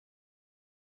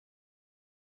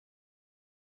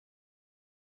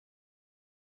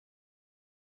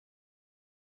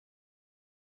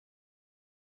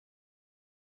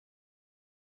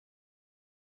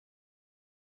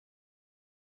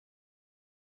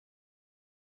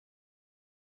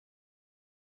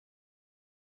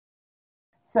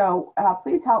So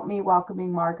please help me welcoming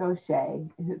Margo Shea,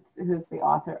 who's the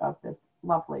author of this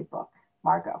lovely book.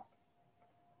 Margo.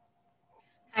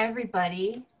 Hi,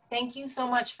 everybody. Thank you so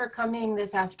much for coming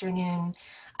this afternoon.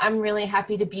 I'm really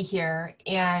happy to be here,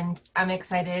 and I'm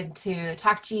excited to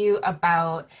talk to you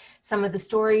about some of the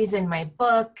stories in my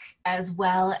book, as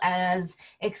well as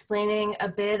explaining a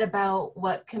bit about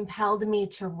what compelled me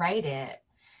to write it.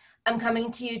 I'm coming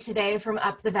to you today from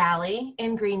up the valley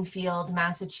in Greenfield,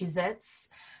 Massachusetts.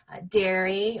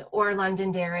 Derry, or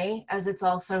Londonderry, as it's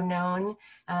also known,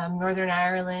 Northern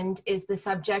Ireland, is the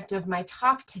subject of my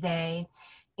talk today.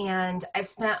 And I've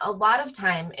spent a lot of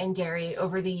time in Derry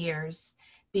over the years,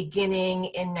 beginning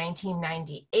in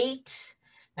 1998,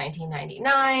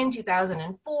 1999,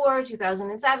 2004,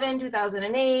 2007,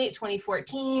 2008,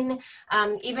 2014,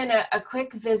 even a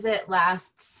quick visit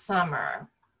last summer.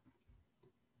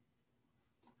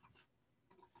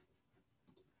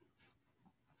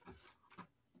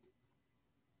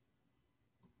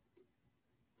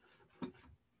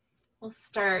 We'll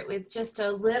start with just a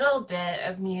little bit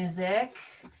of music.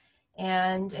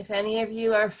 And if any of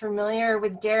you are familiar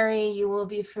with Derry, you will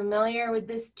be familiar with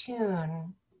this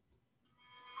tune.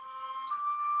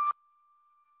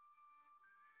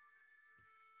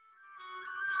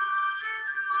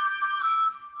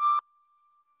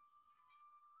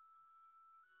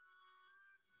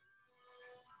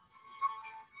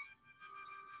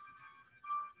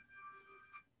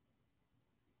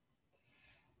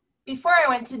 Before I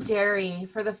went to Derry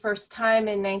for the first time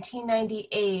in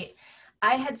 1998,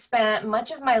 I had spent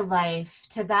much of my life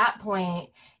to that point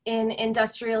in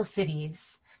industrial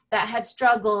cities that had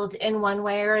struggled in one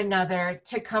way or another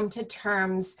to come to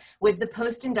terms with the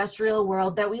post-industrial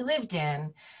world that we lived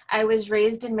in. I was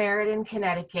raised in Meriden,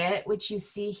 Connecticut, which you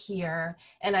see here,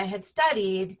 and I had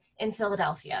studied in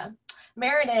Philadelphia.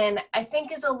 Meriden, I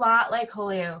think, is a lot like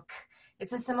Holyoke.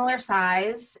 It's a similar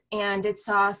size, and it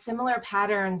saw similar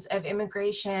patterns of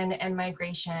immigration and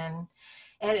migration.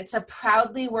 And it's a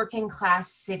proudly working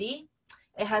class city.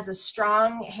 It has a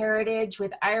strong heritage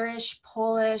with Irish,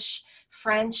 Polish,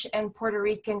 French, and Puerto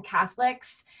Rican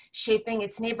Catholics shaping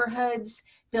its neighborhoods,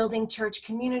 building church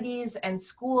communities and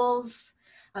schools.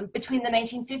 Between the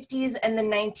 1950s and the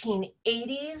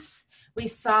 1980s, we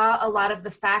saw a lot of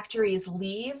the factories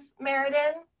leave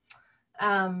Meriden.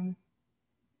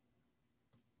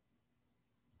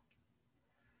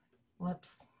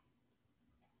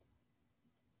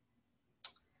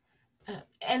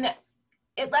 And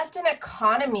it left an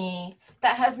economy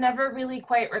that has never really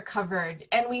quite recovered.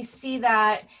 And we see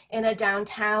that in a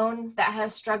downtown that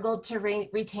has struggled to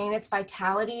retain its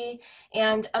vitality,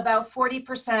 and about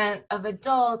 40% of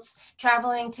adults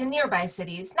traveling to nearby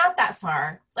cities, not that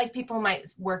far, like people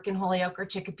might work in Holyoke or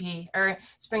Chicopee or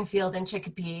Springfield and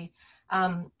Chicopee.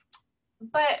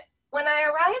 But when I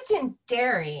arrived in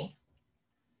Derry,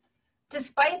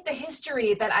 despite the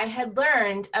history that I had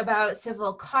learned about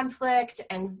civil conflict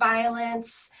and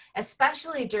violence,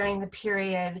 especially during the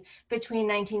period between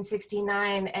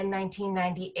 1969 and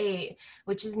 1998,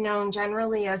 which is known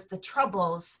generally as the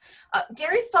Troubles,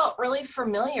 Derry felt really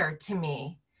familiar to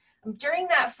me. During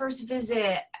that first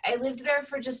visit, I lived there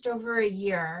for just over a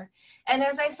year. And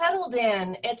as I settled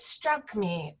in, it struck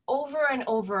me over and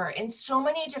over in so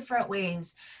many different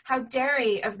ways how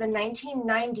Derry of the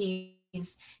 1990s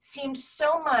seemed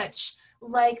so much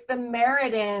like the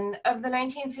Meriden of the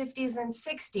 1950s and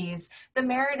 60s, the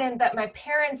Meriden that my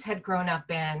parents had grown up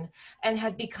in and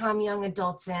had become young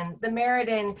adults in, the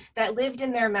Meriden that lived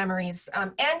in their memories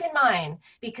and in mine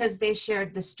because they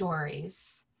shared the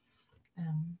stories.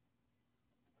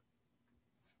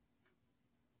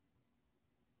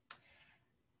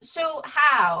 So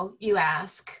how, you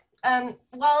ask?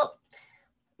 Well,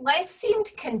 life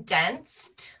seemed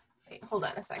condensed. Wait, hold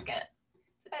on a second.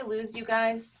 Did I lose you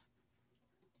guys?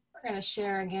 We're gonna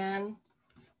share again.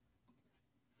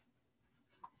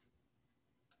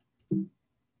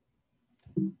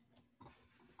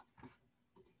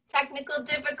 Technical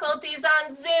difficulties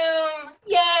on Zoom,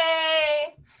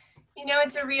 yay! You know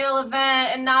it's a real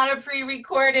event and not a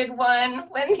pre-recorded one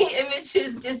when the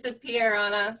images disappear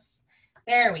on us.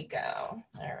 There we go,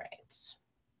 all right.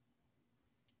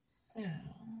 So.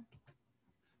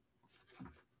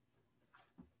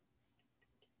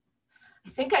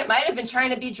 I think I might have been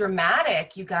trying to be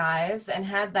dramatic, you guys, and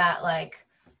had that like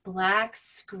black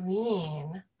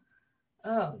screen.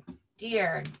 Oh,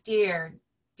 dear, dear,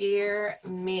 dear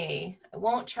me. I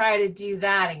won't try to do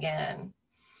that again.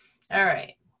 All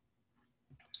right.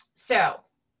 So,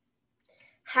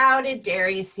 how did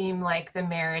Derry seem like the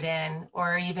Meriden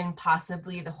or even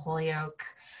possibly the Holyoke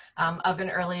of an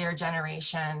earlier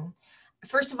generation?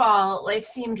 First of all, life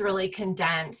seemed really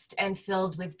condensed and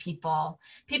filled with people.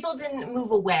 People didn't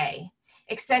move away.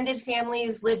 Extended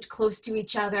families lived close to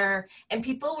each other, and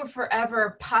people were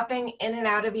forever popping in and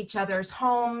out of each other's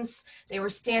homes. They were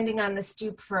standing on the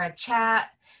stoop for a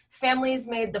chat. Families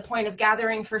made the point of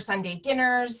gathering for Sunday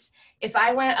dinners. If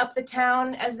I went up the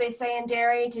town, as they say in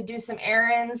Derry, to do some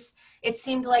errands, it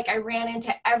seemed like I ran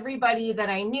into everybody that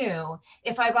I knew.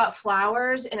 If I bought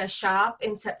flowers in a shop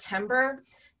in September,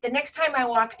 the next time I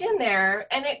walked in there,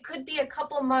 and it could be a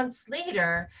couple months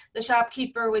later, the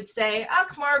shopkeeper would say,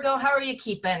 "Ach, Margo, how are you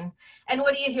keeping? And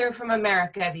what do you hear from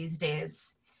America these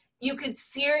days?" You could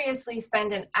seriously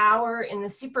spend an hour in the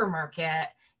supermarket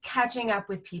catching up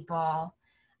with people.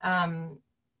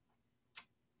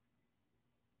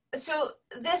 So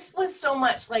this was so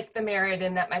much like the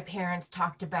Meriden that my parents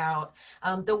talked about,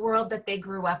 the world that they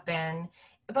grew up in.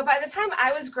 But by the time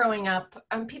I was growing up,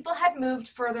 people had moved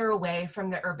further away from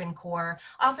the urban core.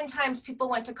 Oftentimes people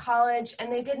went to college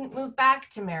and they didn't move back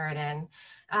to Meriden.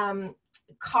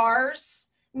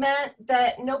 Cars meant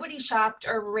that nobody shopped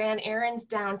or ran errands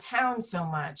downtown so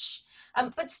much.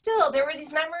 But still, there were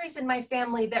these memories in my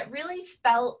family that really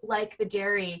felt like the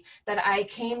Derry that I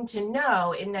came to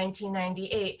know in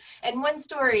 1998. And one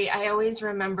story I always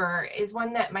remember is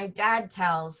one that my dad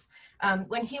tells.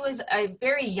 When he was a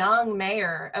very young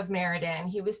mayor of Meriden,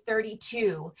 he was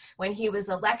 32 when he was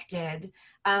elected.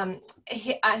 On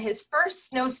his first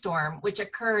snowstorm, which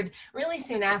occurred really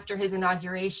soon after his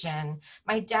inauguration,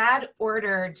 my dad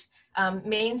ordered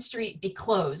Main Street be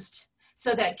closed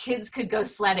so that kids could go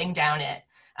sledding down it.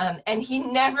 And he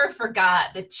never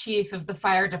forgot the chief of the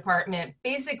fire department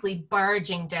basically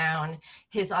barging down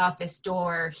his office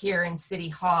door here in City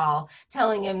Hall,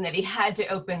 telling him that he had to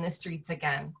open the streets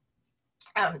again.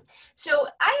 So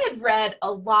I had read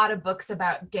a lot of books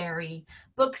about Derry,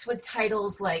 books with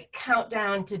titles like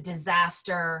Countdown to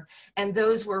Disaster, and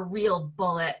those were real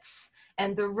bullets,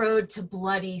 and The Road to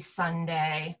Bloody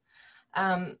Sunday.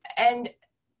 And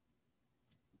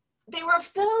they were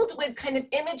filled with kind of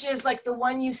images like the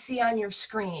one you see on your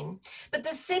screen. But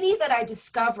the city that I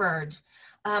discovered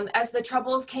as the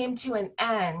Troubles came to an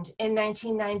end in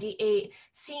 1998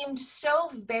 seemed so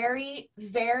very,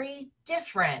 very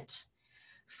different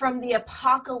from the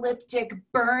apocalyptic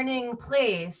burning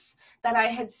place that I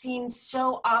had seen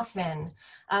so often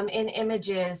in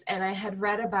images and I had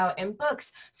read about in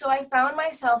books. So I found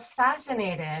myself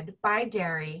fascinated by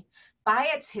Derry, by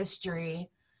its history,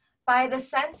 by the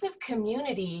sense of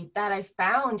community that I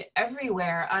found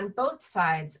everywhere on both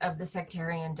sides of the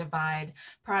sectarian divide,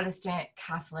 Protestant,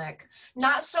 Catholic,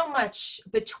 not so much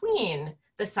between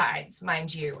the sides,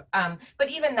 mind you, but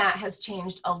even that has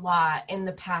changed a lot in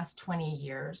the past 20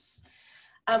 years.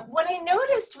 What I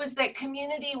noticed was that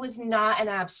community was not an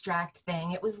abstract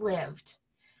thing, it was lived.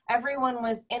 Everyone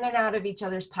was in and out of each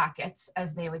other's pockets,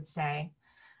 as they would say.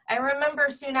 I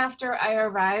remember soon after I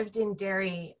arrived in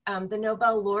Derry, the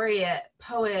Nobel laureate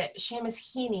poet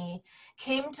Seamus Heaney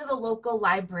came to the local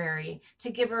library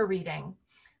to give a reading.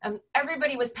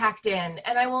 Everybody was packed in,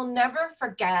 and I will never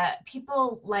forget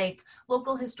people like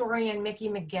local historian Mickey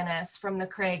McGuinness from the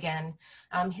Craigan,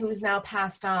 who is now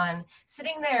passed on,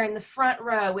 sitting there in the front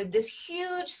row with this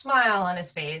huge smile on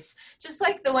his face, just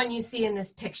like the one you see in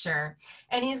this picture.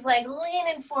 And he's like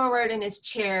leaning forward in his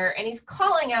chair and he's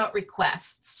calling out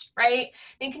requests, right?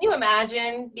 I mean, can you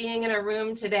imagine being in a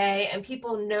room today and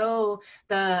people know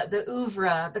the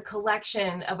oeuvre, the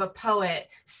collection of a poet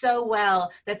so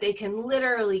well that they can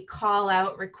literally call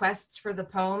out requests for the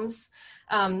poems.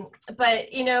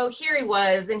 But you know, here he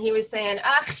was, and he was saying,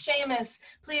 "Ach, Seamus,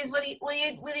 please, will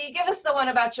you give us the one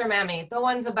about your mammy, the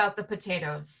ones about the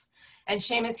potatoes?" And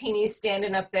Seamus Heaney's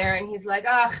standing up there, and he's like,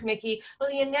 "Ach, Mickey,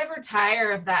 will you never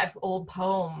tire of that old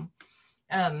poem?"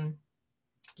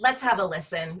 Let's have a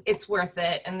listen. It's worth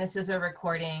it. And this is a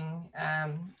recording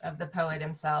of the poet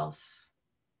himself.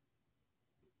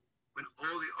 When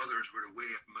all the others were away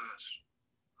at Mass,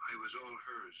 I was all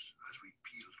hers as we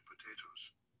peeled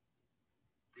potatoes.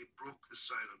 They broke the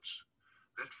silence,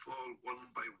 let fall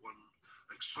one by one,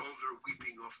 like solder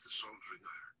weeping off the soldering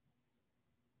iron.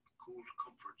 Cold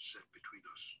comfort set between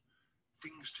us,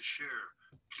 things to share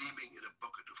gleaming in a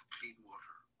bucket of clean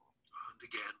water, and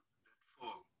again let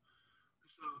fall.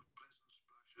 Little pleasant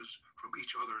splashes from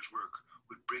each other's work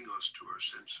would bring us to our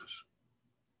senses.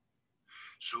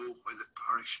 So when the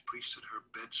parish priest at her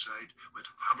bedside went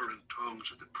hammer and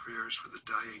tongs at the prayers for the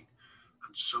dying,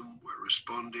 and some were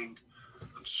responding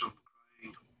and some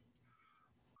crying,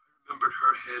 I remembered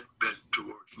her head bent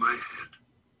towards my head,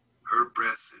 her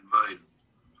breath in mine,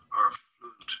 our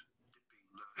fluent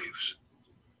dipping knives.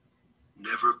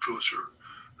 Never closer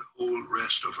the whole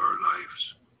rest of our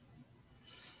lives.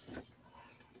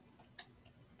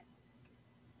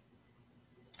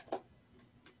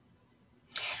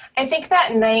 I think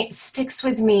that night sticks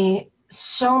with me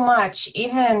so much,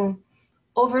 even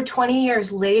over 20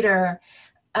 years later,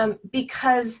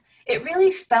 because it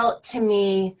really felt to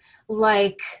me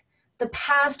like the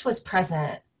past was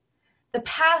present. The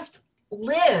past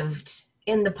lived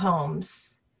in the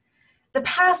poems. The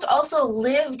past also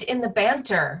lived in the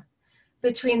banter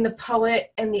between the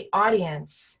poet and the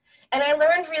audience. And I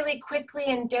learned really quickly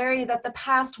in Derry that the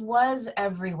past was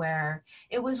everywhere.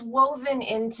 It was woven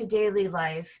into daily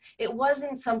life. It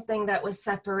wasn't something that was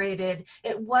separated.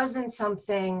 It wasn't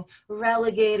something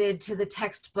relegated to the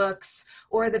textbooks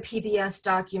or the PBS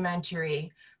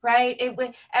documentary, right?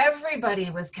 Everybody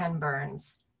was Ken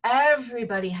Burns.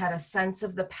 Everybody had a sense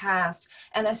of the past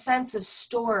and a sense of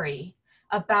story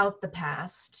about the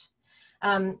past.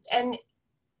 And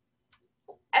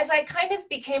as I kind of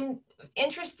became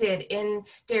interested in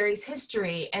Derry's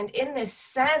history and in this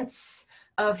sense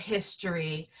of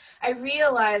history, I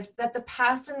realized that the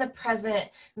past and the present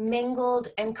mingled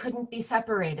and couldn't be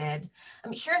separated.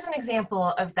 Here's an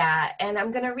example of that, and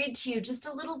I'm going to read to you just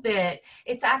a little bit.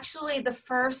 It's actually the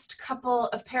first couple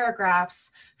of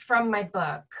paragraphs from my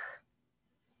book.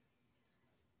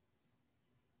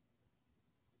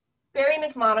 Barry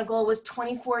McMonagle was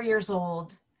 24 years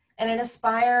old and an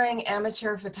aspiring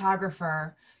amateur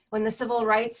photographer when the civil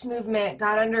rights movement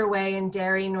got underway in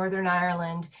Derry, Northern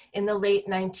Ireland in the late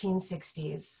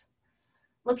 1960s.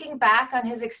 Looking back on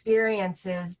his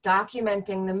experiences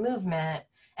documenting the movement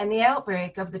and the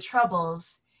outbreak of the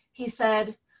Troubles, he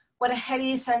said, "What a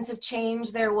heady sense of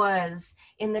change there was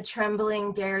in the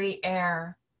trembling Derry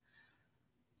air.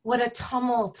 What a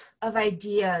tumult of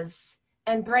ideas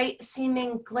and bright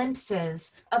seeming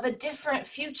glimpses of a different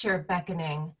future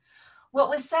beckoning. What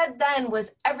was said then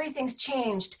was, everything's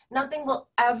changed. Nothing will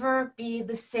ever be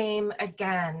the same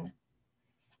again."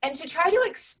 And to try to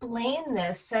explain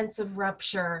this sense of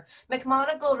rupture,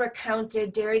 McMonagle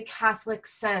recounted Derry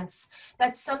Catholic's sense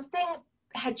that something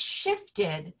had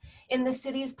shifted in the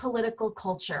city's political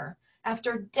culture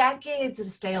after decades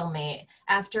of stalemate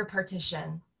after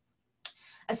partition.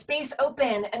 A space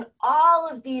opened, and all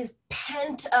of these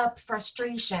pent-up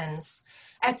frustrations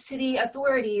at city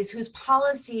authorities whose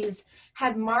policies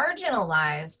had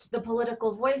marginalized the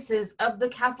political voices of the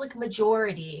Catholic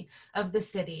majority of the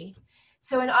city.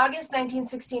 So in August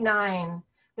 1969,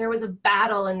 there was a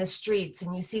battle in the streets,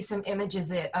 and you see some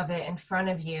images of it in front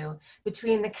of you,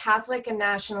 between the Catholic and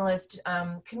nationalist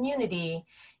community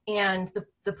and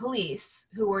the police,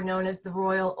 who were known as the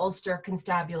Royal Ulster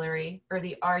Constabulary, or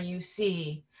the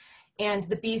RUC, and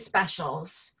the B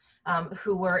Specials,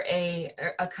 who were a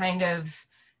kind of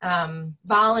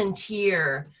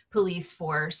volunteer police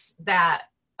force that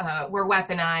were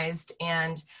weaponized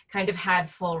and kind of had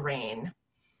full reign.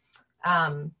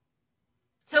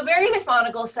 So Barry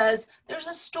McMonagle says, there's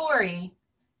a story.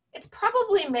 It's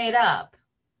probably made up,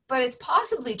 but it's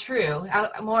possibly true.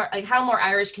 How more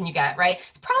Irish can you get, right?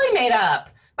 It's probably made up,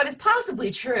 but it's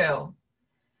possibly true.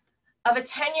 Of a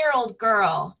 10-year-old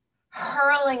girl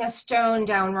hurling a stone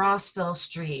down Rossville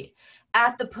Street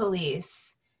at the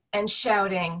police and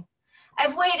shouting,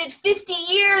 "I've waited 50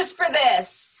 years for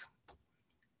this."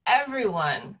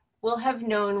 Everyone will have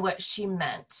known what she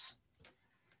meant.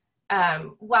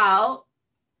 Well,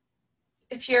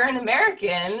 if you're an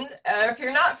American, if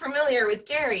you're not familiar with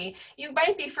Derry, you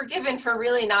might be forgiven for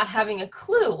really not having a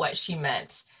clue what she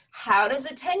meant. How does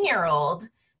a 10-year-old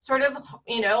sort of,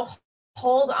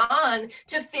 hold on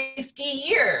to 50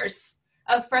 years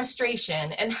of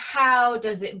frustration, and how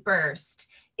does it burst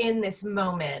in this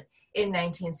moment in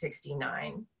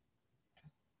 1969?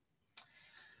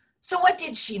 So what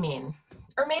did she mean?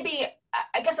 Or maybe,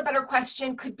 I guess a better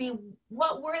question could be,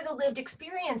 what were the lived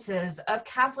experiences of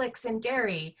Catholics in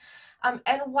Derry?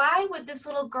 And why would this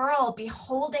little girl be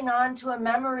holding on to a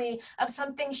memory of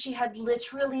something she had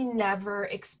literally never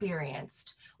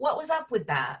experienced? What was up with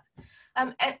that?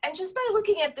 And just by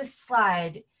looking at this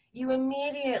slide, you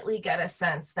immediately get a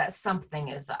sense that something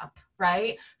is up,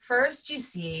 right? First, you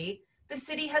see the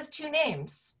city has two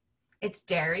names. It's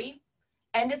Derry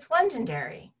and it's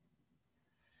Londonderry.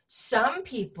 Some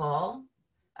people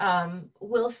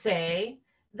will say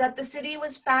that the city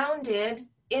was founded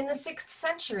in the 6th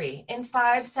century, in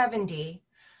 570.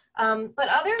 But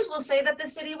others will say that the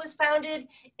city was founded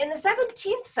in the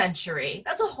 17th century.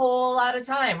 That's a whole lot of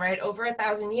time, right? Over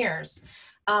 1,000 years,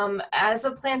 as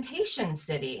a plantation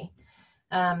city.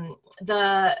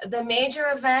 The major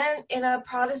event in a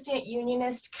Protestant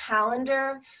Unionist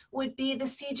calendar would be the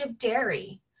Siege of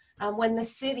Derry, when the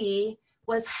city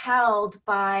was held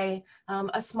by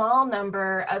a small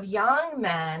number of young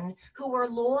men who were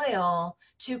loyal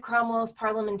to Cromwell's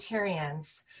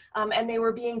parliamentarians. And they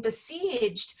were being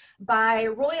besieged by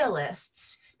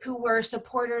royalists who were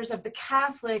supporters of the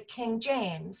Catholic King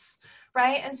James,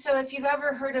 right? And so if you've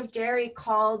ever heard of Derry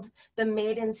called the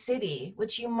Maiden City,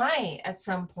 which you might at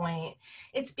some point,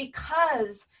 it's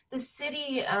because the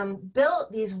city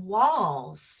built these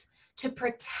walls to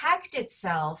protect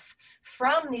itself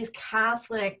from these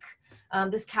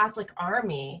this Catholic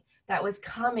army that was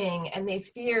coming, and they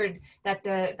feared that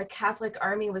the Catholic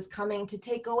army was coming to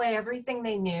take away everything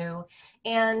they knew.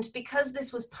 And because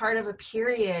this was part of a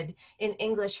period in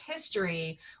English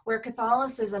history where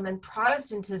Catholicism and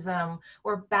Protestantism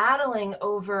were battling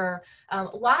over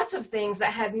lots of things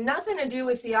that had nothing to do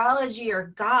with theology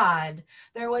or God,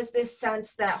 there was this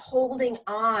sense that holding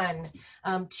on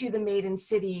to the Maiden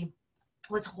City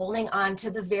was holding on to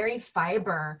the very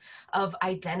fiber of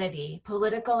identity,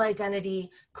 political identity,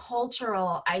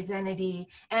 cultural identity,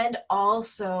 and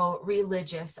also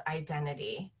religious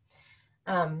identity.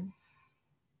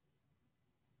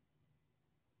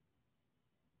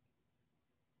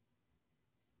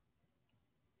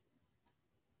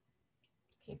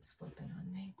 Keeps flipping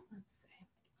on me. Let's see.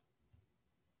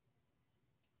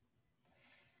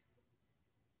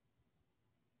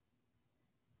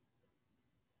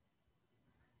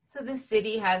 So the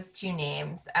city has two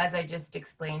names, as I just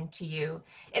explained to you.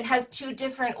 It has two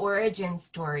different origin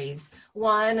stories.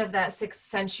 One of that 6th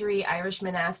century Irish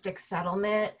monastic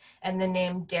settlement and the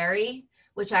name Derry,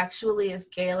 which actually is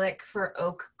Gaelic for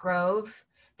Oak Grove.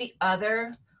 The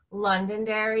other,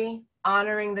 Londonderry,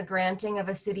 honoring the granting of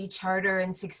a city charter in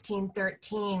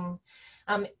 1613.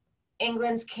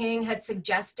 England's king had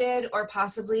suggested or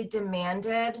possibly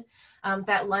demanded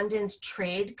that London's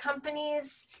trade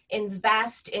companies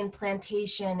invest in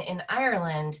plantation in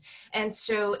Ireland. And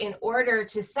so in order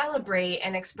to celebrate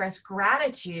and express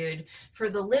gratitude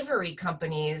for the livery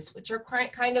companies, which are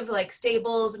kind of like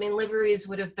stables, I mean, liveries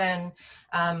would have been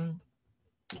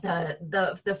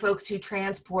the folks who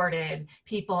transported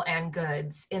people and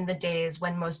goods in the days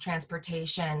when most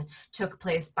transportation took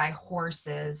place by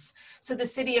horses. So the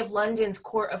City of London's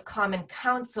Court of Common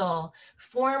Council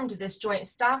formed this joint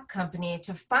stock company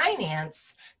to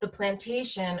finance the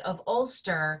plantation of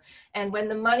Ulster. And when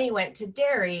the money went to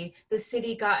Derry, the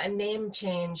city got a name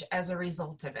change as a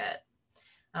result of it.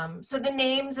 So the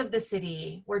names of the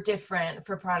city were different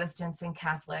for Protestants and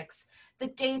Catholics. The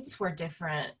dates were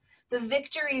different. The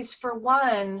victories for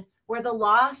one were the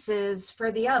losses for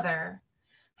the other.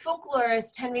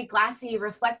 Folklorist Henry Glassy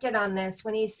reflected on this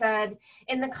when he said,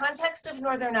 in the context of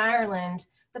Northern Ireland,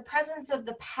 the presence of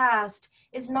the past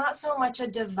is not so much a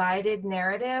divided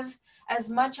narrative as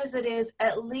much as it is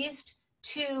at least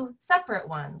two separate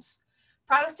ones.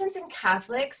 Protestants and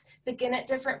Catholics begin at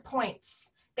different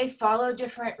points. They follow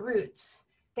different routes.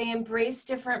 They embrace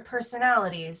different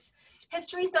personalities.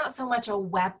 History is not so much a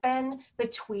weapon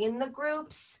between the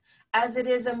groups as it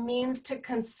is a means to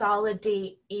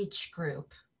consolidate each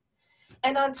group.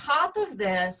 And on top of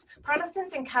this,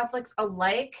 Protestants and Catholics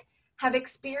alike have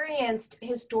experienced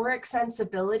historic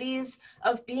sensibilities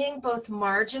of being both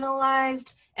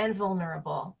marginalized and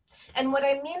vulnerable. And what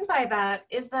I mean by that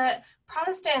is that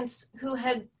Protestants who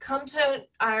had come to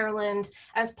Ireland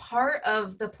as part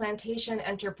of the plantation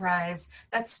enterprise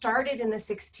that started in the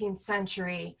 16th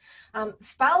century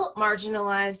felt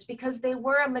marginalized because they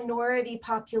were a minority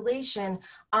population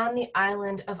on the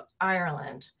island of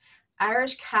Ireland.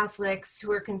 Irish Catholics, who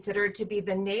were considered to be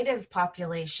the native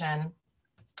population,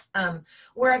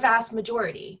 were a vast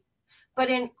majority. But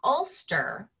in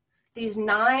Ulster, these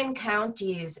 9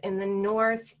 counties in the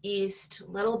northeast,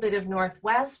 little bit of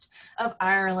northwest of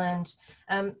Ireland,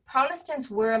 Protestants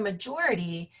were a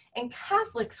majority and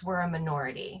Catholics were a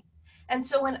minority. And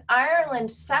so when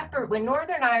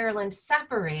Northern Ireland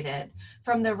separated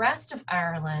from the rest of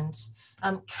Ireland,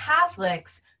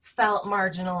 Catholics felt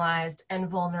marginalized and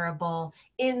vulnerable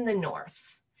in the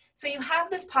north. So you have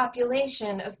this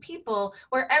population of people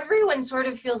where everyone sort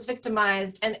of feels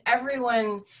victimized and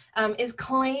everyone is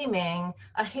claiming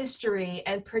a history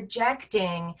and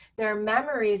projecting their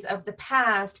memories of the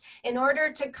past in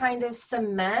order to kind of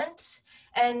cement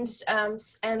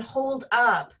and hold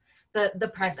up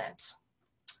the present.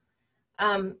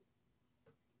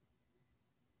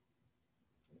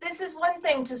 This is one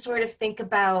thing to sort of think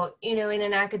about, in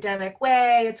an academic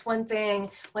way. It's one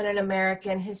thing when an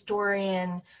American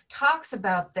historian talks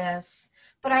about this,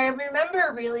 but I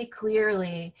remember really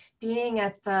clearly being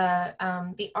at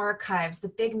the archives, the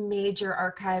big major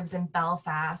archives in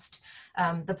Belfast,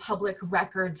 the Public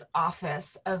Records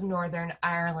Office of Northern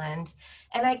Ireland.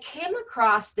 And I came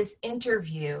across this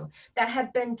interview that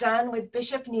had been done with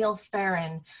Bishop Neil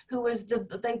Farren, who was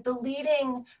the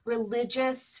leading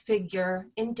religious figure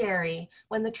in Derry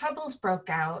when the Troubles broke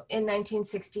out in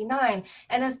 1969.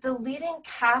 And as the leading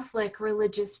Catholic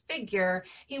religious figure,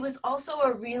 he was also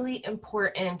a really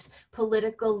important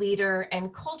political leader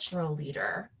and cultural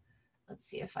leader. Let's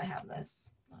see if I have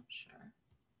this, not sure.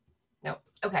 No,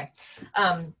 okay.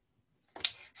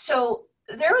 So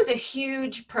there was a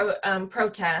huge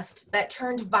protest that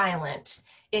turned violent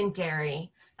in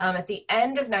Derry at the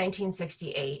end of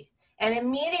 1968. And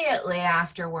immediately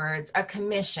afterwards, a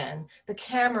commission, the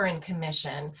Cameron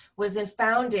Commission, was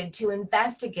founded to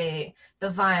investigate the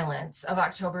violence of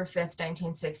October 5th,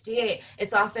 1968.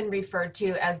 It's often referred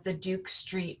to as the Duke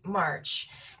Street March.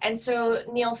 And so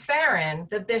Neil Farren,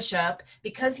 the bishop,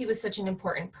 because he was such an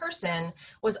important person,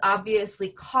 was obviously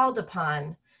called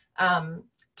upon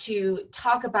to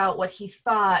talk about what he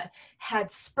thought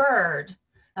had spurred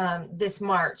this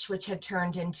march, which had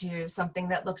turned into something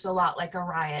that looked a lot like a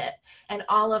riot. And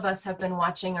all of us have been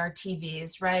watching our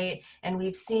TVs, right? And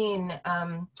we've seen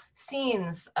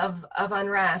scenes of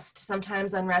unrest,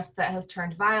 sometimes unrest that has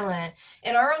turned violent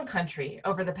in our own country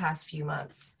over the past few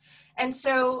months. And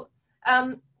so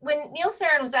when Neil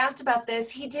Farren was asked about this,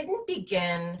 he didn't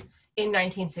begin in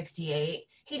 1968.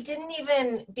 He didn't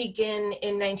even begin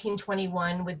in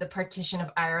 1921 with the partition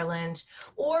of Ireland,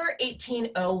 or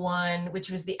 1801,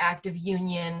 which was the Act of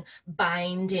Union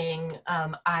binding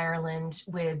Ireland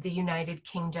with the United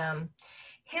Kingdom.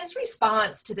 His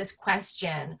response to this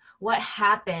question, what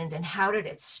happened and how did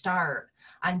it start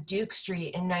on Duke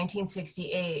Street in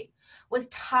 1968, was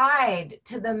tied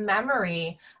to the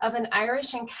memory of an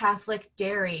Irish and Catholic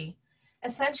Derry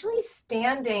essentially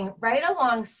standing right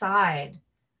alongside,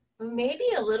 maybe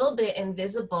a little bit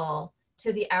invisible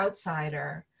to the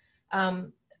outsider,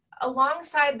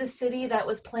 alongside the city that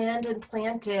was planned and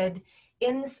planted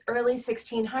in the early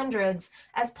 1600s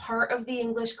as part of the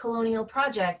English colonial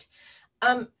project.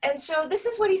 And so this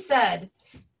is what he said.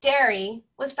 Derry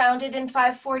was founded in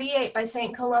 548 by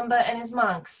St. Columba and his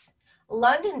monks.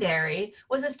 Londonderry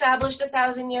was established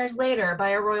 1,000 years later by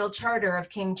a royal charter of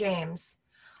King James.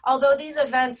 Although these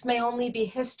events may only be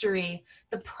history,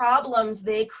 the problems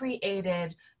they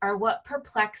created are what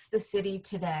perplex the city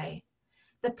today.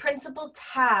 The principal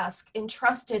task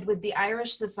entrusted with the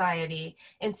Irish Society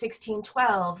in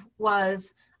 1612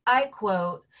 was, I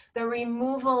quote, the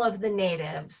removal of the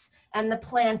natives and the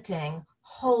planting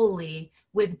wholly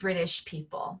with British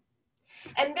people.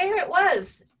 And there it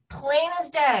was, plain as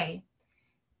day,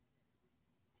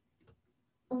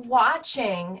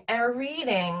 watching and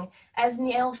reading as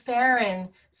Neil Farren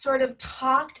sort of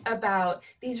talked about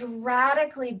these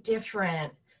radically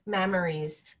different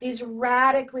memories, these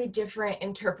radically different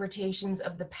interpretations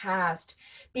of the past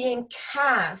being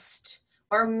cast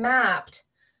or mapped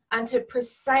onto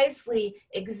precisely,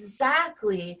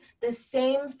 exactly the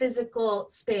same physical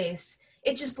space.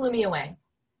 It just blew me away.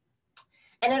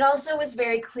 And it also was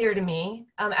very clear to me,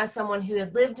 as someone who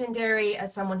had lived in Derry,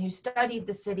 as someone who studied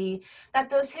the city,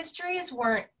 that those histories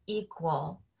weren't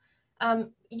equal.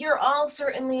 You're all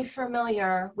certainly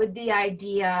familiar with the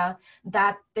idea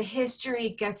that the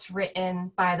history gets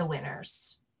written by the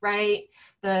winners, right?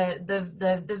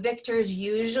 The victors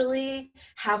usually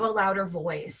have a louder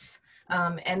voice.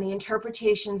 And the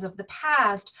interpretations of the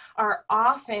past are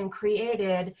often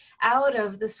created out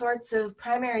of the sorts of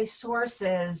primary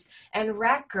sources and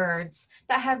records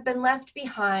that have been left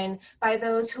behind by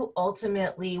those who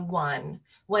ultimately won,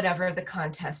 whatever the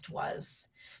contest was.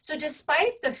 So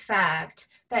despite the fact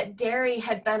that Derry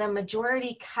had been a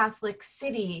majority Catholic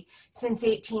city since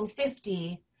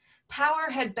 1850, power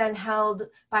had been held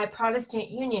by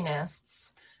Protestant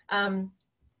Unionists. And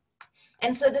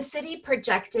so the city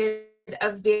projected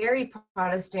a very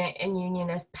Protestant and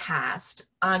Unionist past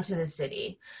onto the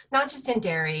city, not just in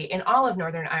Derry, in all of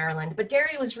Northern Ireland, but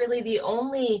Derry was really the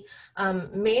only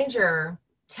major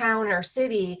town or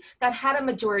city that had a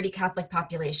majority Catholic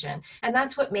population. And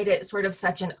that's what made it sort of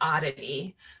such an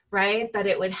oddity, right? That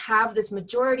it would have this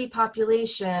majority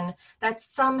population that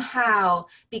somehow,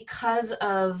 because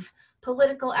of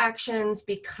political actions,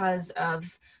 because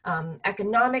of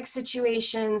economic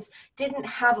situations, didn't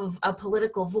have a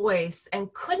political voice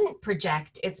and couldn't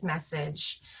project its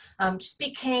message, just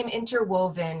became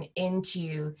interwoven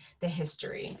into the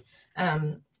history.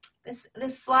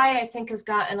 This slide, I think, has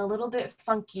gotten a little bit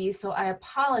funky, so I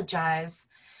apologize.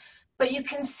 But you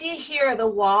can see here the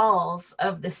walls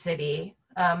of the city.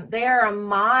 They are a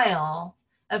mile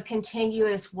of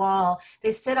contiguous wall.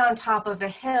 They sit on top of a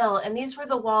hill, and these were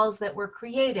the walls that were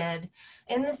created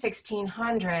in the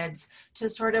 1600s to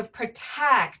sort of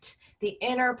protect the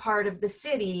inner part of the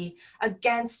city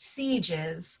against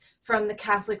sieges from the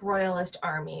Catholic Royalist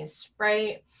armies,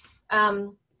 right?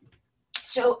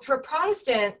 So for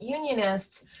Protestant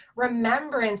Unionists,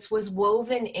 remembrance was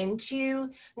woven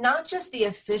into not just the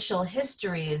official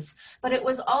histories, but it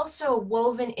was also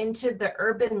woven into the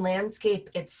urban landscape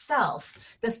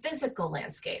itself, the physical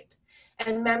landscape.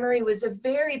 And memory was a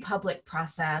very public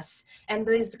process, and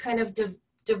these kind of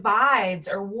divides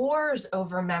or wars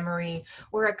over memory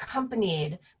were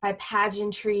accompanied by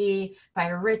pageantry, by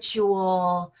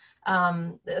ritual,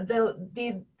 and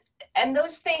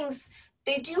those things,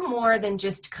 they do more than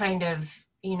just kind of,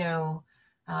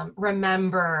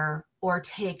 remember or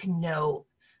take note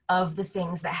of the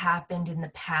things that happened in the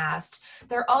past.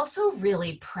 They're also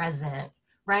really present,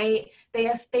 right?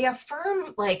 They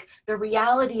affirm like the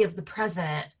reality of the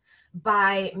present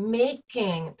by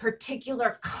making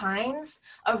particular kinds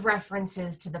of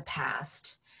references to the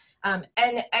past. And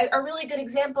a really good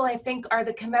example, I think, are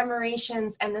the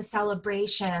commemorations and the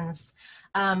celebrations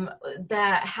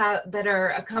that are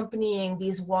accompanying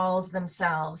these walls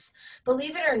themselves.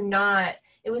 Believe it or not,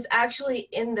 it was actually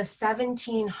in the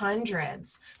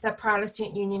 1700s that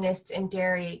Protestant Unionists in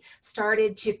Derry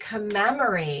started to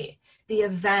commemorate the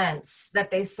events that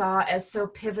they saw as so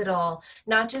pivotal,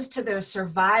 not just to their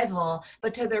survival,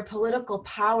 but to their political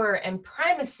power and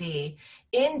primacy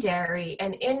in Derry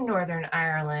and in Northern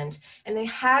Ireland. And they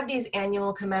had these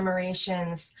annual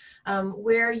commemorations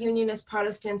where Unionist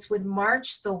Protestants would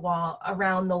march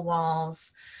around the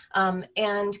walls.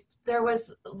 And there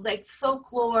was like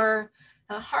folklore,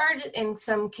 hard in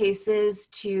some cases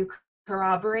to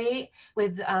corroborate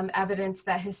with evidence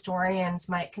that historians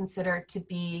might consider to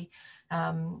be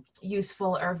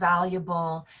useful or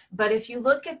valuable. But if you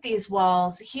look at these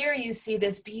walls, here you see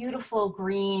this beautiful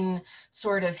green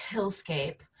sort of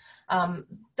hillscape.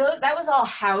 That was all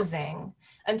housing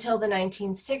until the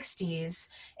 1960s.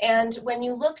 And when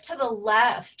you look to the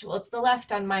left, well, it's the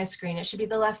left on my screen, it should be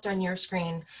the left on your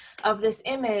screen of this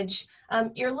image,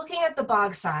 you're looking at the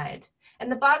Bogside.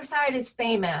 And the Bogside is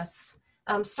famous,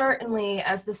 certainly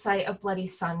as the site of Bloody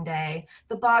Sunday.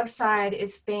 The Bogside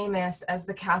is famous as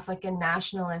the Catholic and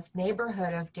nationalist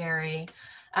neighborhood of Derry.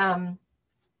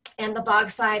 And the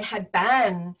Bogside had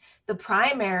been the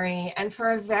primary and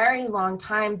for a very long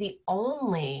time the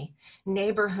only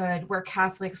neighborhood where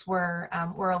Catholics were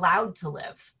allowed to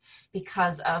live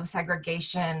because of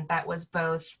segregation that was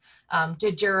both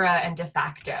de jure and de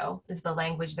facto, is the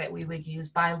language that we would use,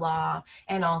 by law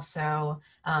and also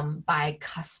by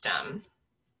custom.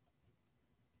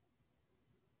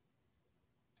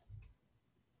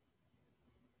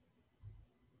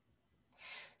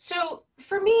 So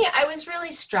for me, I was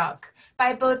really struck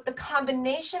by both the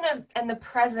combination of and the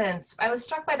presence. I was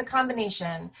struck by the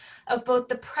combination of both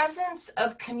the presence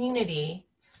of community,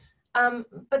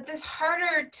 but this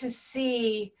harder to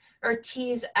see or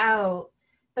tease out,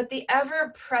 but the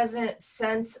ever-present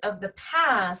sense of the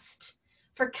past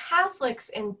for Catholics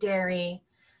in Derry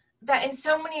that in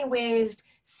so many ways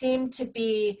seemed to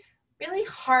be really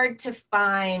hard to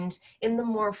find in the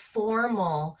more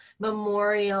formal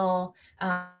memorial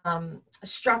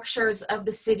structures of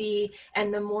the city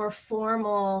and the more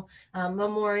formal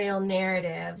memorial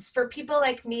narratives. For people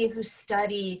like me who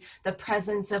study the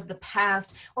presence of the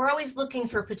past, we're always looking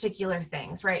for particular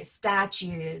things, right?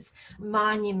 Statues,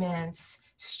 monuments,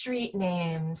 street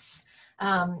names,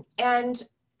 and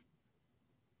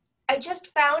I just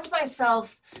found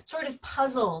myself sort of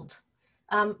puzzled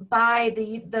by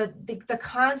the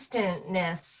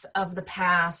constantness of the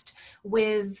past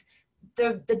with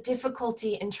the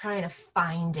difficulty in trying to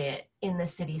find it in the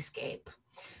cityscape.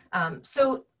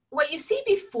 So what you see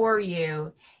before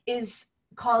you is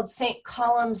called St.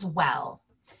 Columba's Well.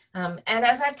 And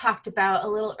as I've talked about a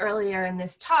little earlier in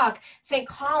this talk, St.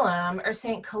 Columba or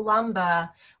St.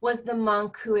 Columba was the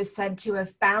monk who is said to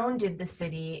have founded the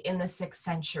city in the 6th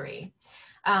century.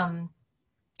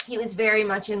 He was very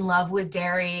much in love with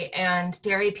Derry, and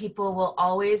Derry people will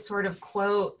always sort of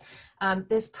quote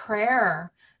this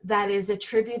prayer that is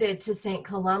attributed to St.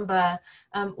 Columba,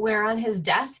 where on his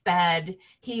deathbed,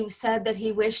 he said that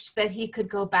he wished that he could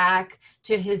go back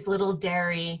to his little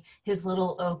Derry, his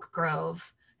little oak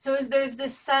grove. So there's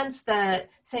this sense that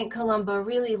St. Columba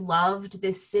really loved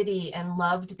this city and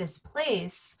loved this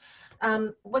place.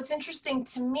 What's interesting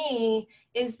to me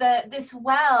is that this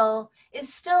well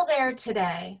is still there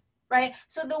today, right?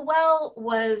 So the well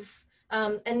was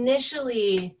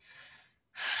initially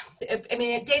I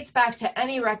mean, it dates back to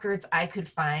any records I could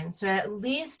find. So at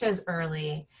least as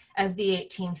early as the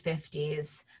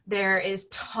 1850s, there is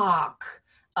talk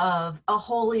of a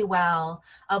holy well,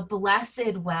 a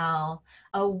blessed well,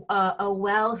 a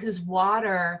well whose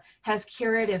water has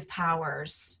curative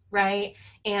powers, right?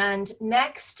 And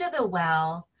next to the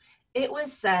well, it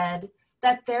was said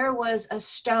that there was a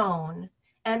stone,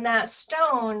 and that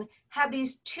stone had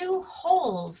these two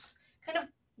holes kind of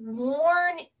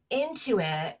worn into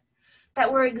it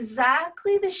that were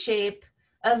exactly the shape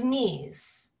of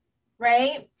knees,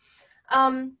 right?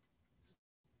 And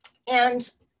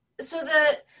so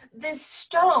this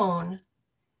stone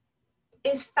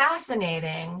is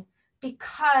fascinating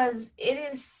because it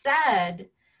is said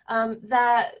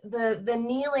that the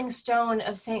kneeling stone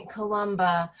of St.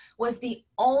 Columba was the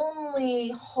only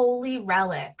holy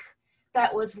relic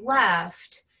that was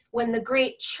left when the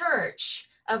great church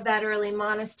of that early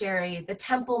monastery, the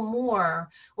Temple Moor,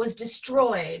 was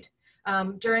destroyed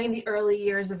during the early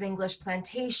years of English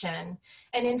plantation.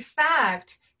 And in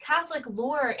fact, Catholic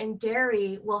lore in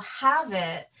Derry will have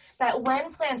it that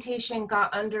when plantation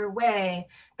got underway,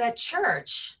 that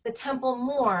church, the Temple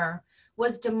Moor,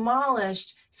 was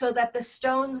demolished so that the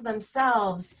stones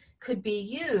themselves could be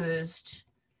used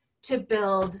to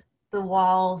build the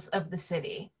walls of the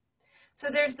city. So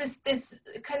there's this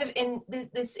kind of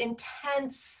this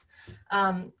intense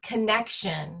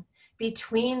connection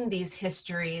between these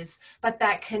histories, but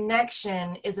that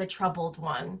connection is a troubled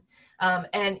one.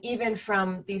 And even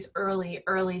from these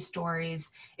early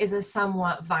stories is a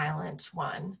somewhat violent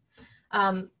one.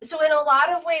 So in a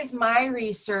lot of ways, my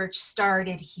research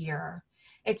started here.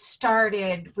 It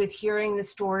started with hearing the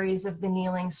stories of the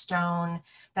kneeling stone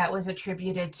that was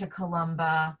attributed to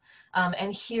Columba,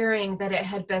 and hearing that it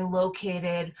had been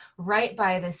located right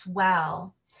by this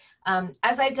well.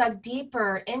 As I dug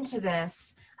deeper into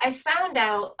this, I found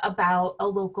out about a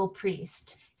local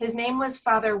priest. His name was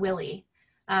Father Willie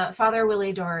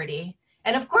Doherty.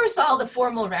 And of course, all the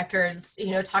formal records,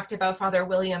 talked about Father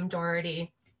William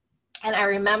Doherty. And I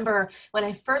remember when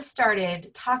I first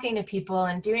started talking to people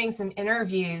and doing some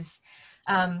interviews,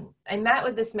 I met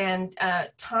with this man,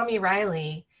 Tommy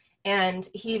Riley, and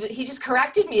he just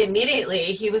corrected me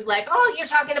immediately. He was like, "Oh, you're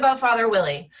talking about Father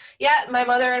Willie." Yeah, my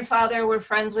mother and father were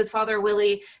friends with Father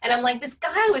Willie. And I'm like, this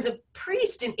guy was a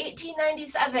priest in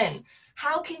 1897.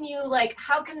 How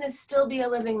can this still be a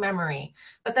living memory?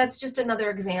 But that's just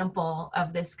another example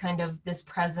of this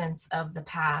presence of the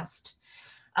past.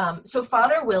 So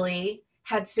Father Willie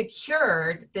had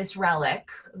secured this relic,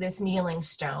 this kneeling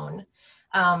stone,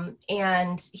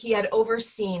 and he had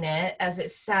overseen it as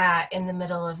it sat in the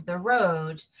middle of the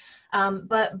road.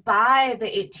 But by the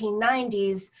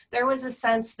 1890s, there was a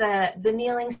sense that the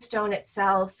kneeling stone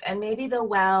itself and maybe the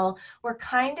well were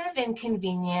kind of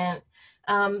inconvenient.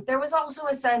 There was also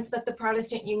a sense that the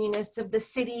Protestant Unionists of the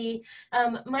city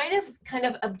might have kind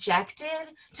of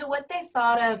objected to what they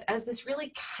thought of as this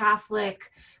really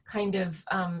Catholic kind of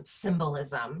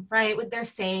symbolism, right? With their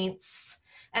saints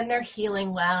and their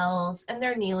healing wells and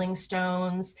their kneeling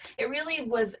stones. It really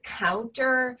was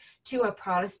counter to a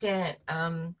Protestant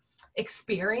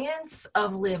experience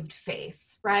of lived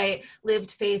faith, right? Lived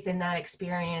faith in that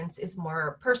experience is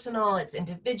more personal, it's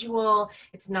individual,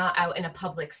 it's not out in a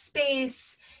public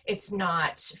space, it's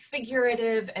not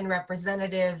figurative and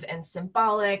representative and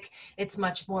symbolic, it's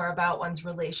much more about one's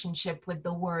relationship with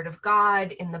the Word of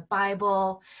God in the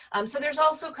Bible. So there's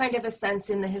also kind of a sense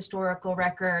in the historical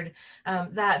record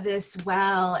that this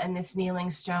well and this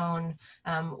kneeling stone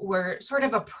were sort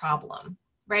of a problem,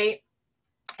 right?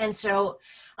 And so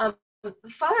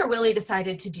Father Willie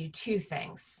decided to do two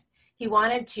things. He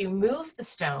wanted to move the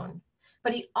stone,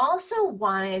 but he also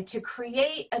wanted to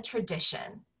create a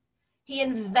tradition. He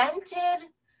invented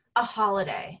a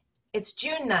holiday. It's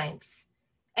June 9th.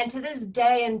 And to this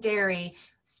day in Derry,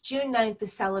 June 9th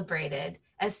is celebrated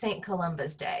as St.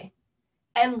 Columba's Day.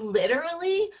 And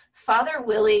literally, Father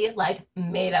Willie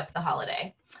made up the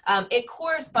holiday. It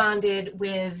corresponded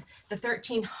with the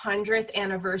 1300th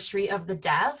anniversary of the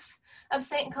death of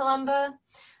St. Columba,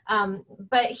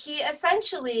 but he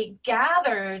essentially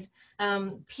gathered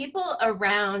people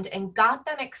around and got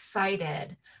them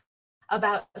excited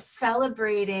about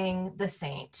celebrating the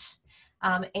saint.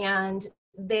 And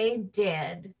they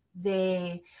did.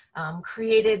 They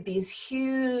created these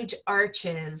huge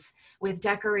arches with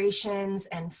decorations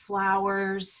and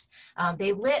flowers.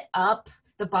 They lit up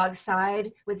the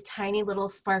bogside with tiny little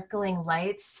sparkling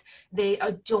lights. They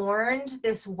adorned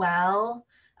this well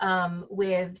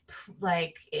with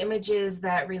images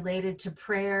that related to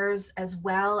prayers as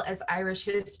well as Irish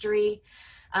history.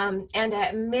 And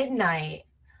at midnight,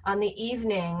 on the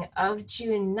evening of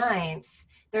June 9th,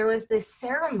 there was this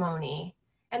ceremony,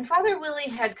 and Father Willie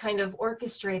had kind of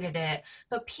orchestrated it,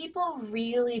 but people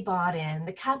really bought in.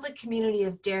 The Catholic community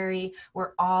of Derry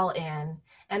were all in,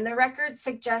 and the records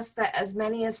suggest that as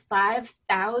many as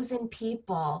 5,000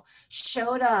 people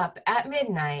showed up at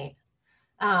midnight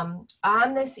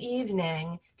on this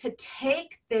evening to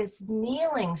take this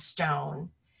kneeling stone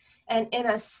and in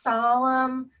a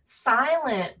solemn,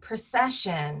 silent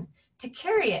procession to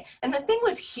carry it. And the thing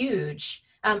was huge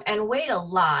and weighed a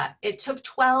lot. It took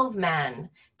 12 men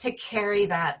to carry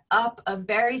that up a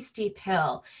very steep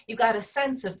hill. You got a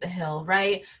sense of the hill,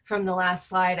 right? From the last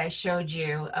slide I showed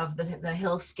you of the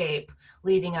hillscape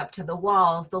leading up to the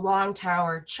walls. The Long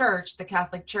Tower Church, the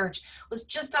Catholic Church, was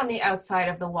just on the outside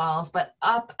of the walls, but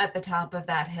up at the top of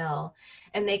that hill.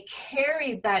 And they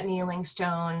carried that kneeling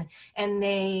stone, and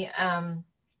they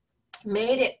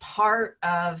made it part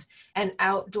of an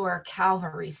outdoor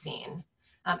Calvary scene.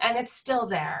 And it's still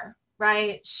there,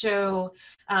 right? So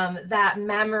that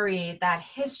memory, that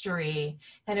history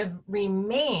kind of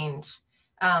remained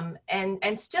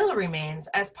and still remains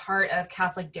as part of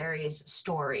Catholic Derry's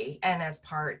story and as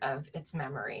part of its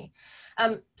memory.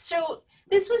 So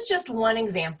this was just one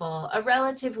example, a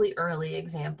relatively early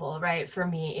example, right? For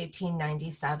me,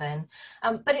 1897,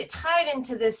 but it tied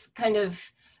into this kind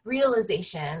of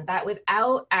realization that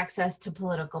without access to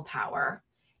political power,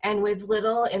 and with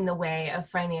little in the way of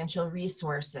financial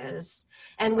resources,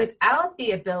 and without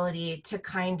the ability to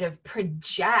kind of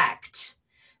project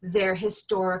their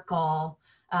historical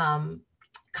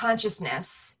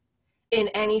consciousness in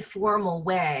any formal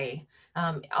way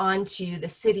onto the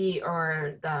city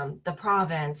or the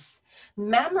province,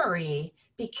 memory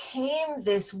became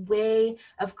this way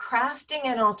of crafting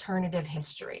an alternative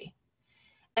history.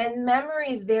 And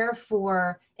memory,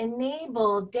 therefore,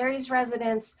 enabled Derry's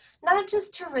residents not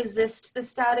just to resist the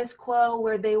status quo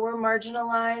where they were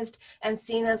marginalized and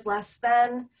seen as less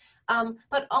than,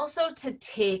 but also to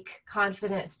take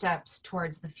confident steps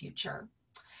towards the future.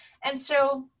 And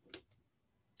so, I'm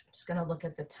just going to look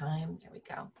at the time. There we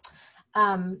go.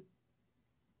 I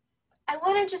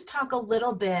want to just talk a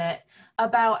little bit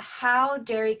about how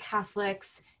Derry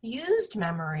Catholics used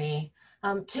memory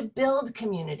to build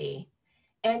community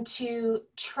and to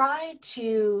try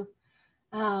to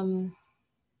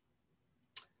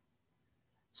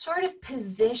sort of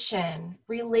position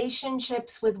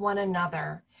relationships with one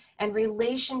another and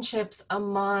relationships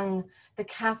among the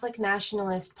Catholic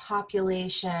nationalist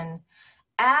population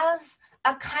as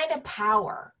a kind of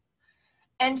power.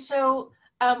 And so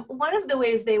one of the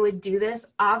ways they would do this,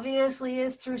 obviously,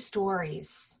 is through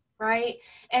stories, right?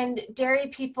 And Derry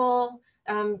people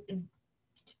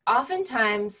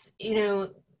oftentimes,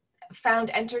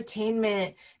 found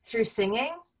entertainment through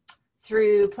singing,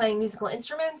 through playing musical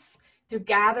instruments, through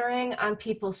gathering on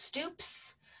people's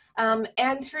stoops,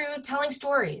 and through telling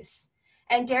stories.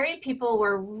 And Derry people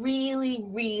were really,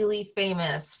 really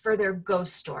famous for their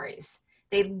ghost stories.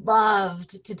 They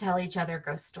loved to tell each other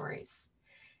ghost stories.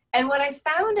 And what I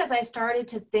found as I started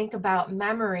to think about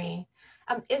memory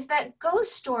is that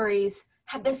ghost stories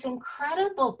had this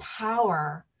incredible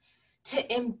power to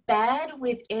embed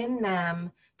within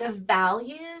them the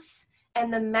values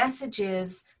and the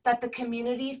messages that the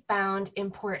community found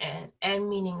important and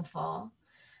meaningful.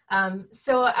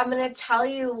 So I'm going to tell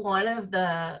you one of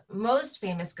the most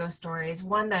famous ghost stories,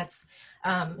 one that's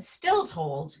still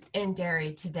told in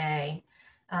Derry today,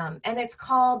 and it's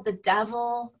called The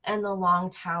Devil and the Long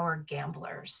Tower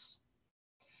Gamblers.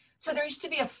 So there used to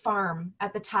be a farm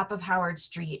at the top of Howard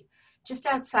Street, just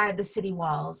outside the city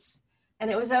walls,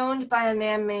 and it was owned by a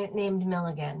man named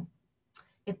Milligan.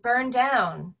 It burned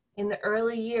down in the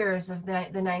early years of the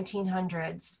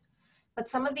 1900s, but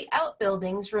some of the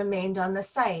outbuildings remained on the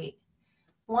site.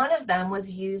 One of them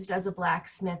was used as a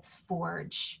blacksmith's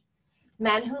forge.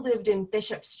 Men who lived in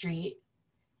Bishop Street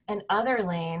and other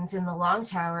lanes in the Long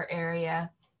Tower area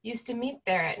used to meet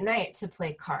there at night to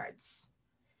play cards.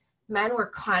 Men were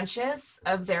conscious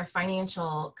of their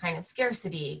financial kind of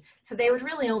scarcity, so they would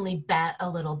really only bet a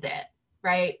little bit,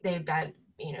 right? They bet,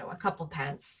 a couple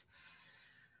pence.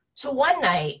 So one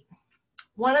night,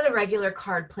 one of the regular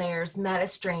card players met a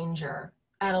stranger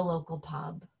at a local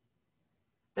pub.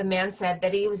 The man said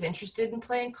that he was interested in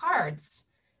playing cards,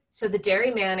 so the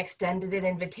Derry man extended an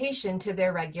invitation to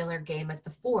their regular game at the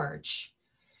forge.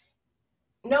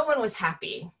 No one was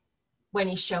happy when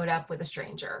he showed up with a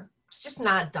stranger. It's just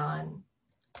not done.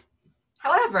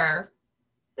 However,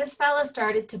 this fella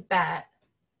started to bet,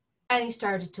 and he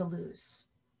started to lose.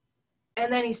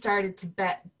 And then he started to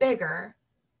bet bigger,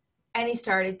 and he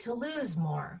started to lose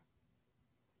more.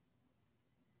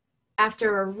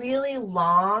 After a really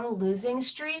long losing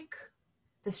streak,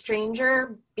 the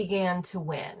stranger began to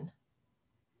win.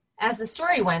 As the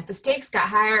story went, the stakes got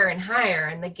higher and higher,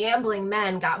 and the gambling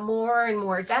men got more and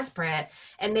more desperate,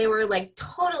 and they were like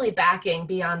totally backing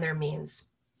beyond their means.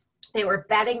 They were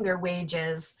betting their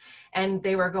wages, and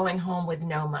they were going home with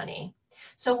no money.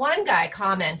 So one guy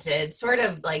commented, sort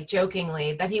of like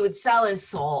jokingly, that he would sell his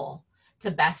soul to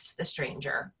best the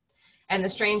stranger. And the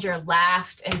stranger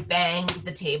laughed and banged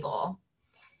the table.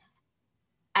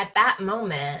 At that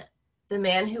moment, the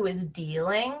man who was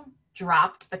dealing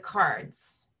dropped the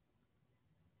cards,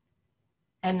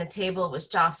 and the table was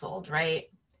jostled, right?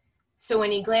 So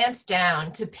when he glanced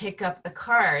down to pick up the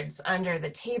cards under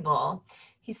the table,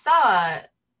 he saw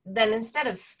that instead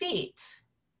of feet,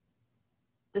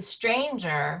 the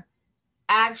stranger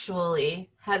actually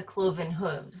had cloven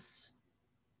hooves.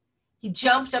 He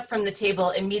jumped up from the table,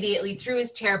 immediately threw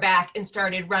his chair back and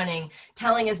started running,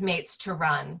 telling his mates to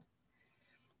run.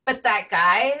 But that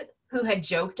guy who had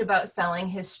joked about selling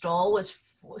his soul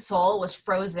was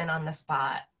frozen on the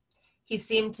spot. He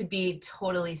seemed to be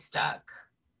totally stuck.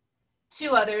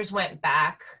 Two others went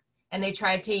back and they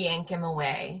tried to yank him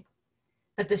away,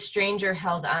 but the stranger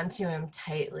held onto him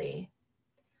tightly.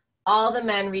 All the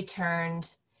men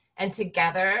returned, and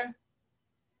together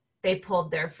they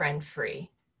pulled their friend free.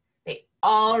 They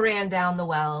all ran down the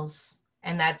Wells,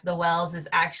 and that the Wells is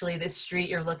actually this street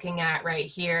you're looking at right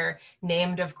here,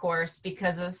 named, of course,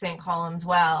 because of St. Column's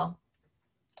Well.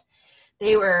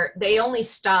 They only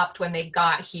stopped when they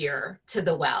got here to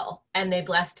the well, and they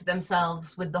blessed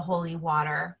themselves with the holy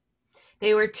water.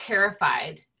 They were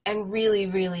terrified and really,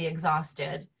 really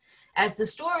exhausted. As the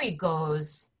story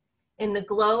goes, in the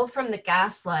glow from the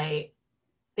gaslight,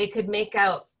 they could make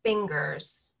out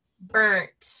fingers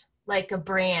burnt like a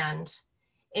brand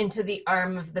into the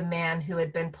arm of the man who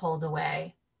had been pulled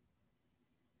away.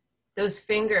 Those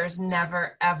fingers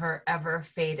never, ever, ever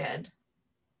faded.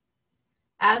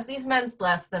 As these men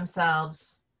blessed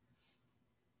themselves,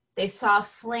 they saw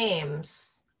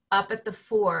flames up at the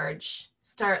forge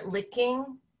start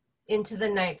licking into the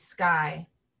night sky.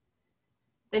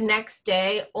 The next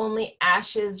day, only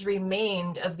ashes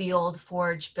remained of the old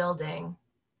forge building.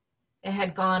 It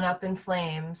had gone up in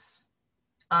flames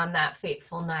on that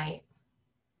fateful night.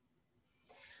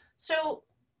 So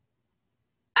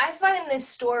I find this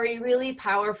story really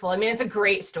powerful. I mean, it's a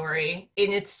great story,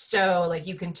 and it's so, like,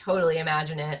 you can totally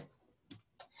imagine it.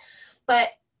 But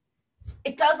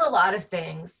it does a lot of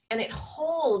things, and it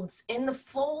holds in the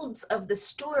folds of the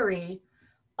story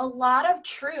a lot of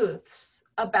truths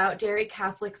about Derry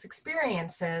Catholics'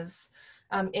 experiences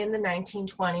in the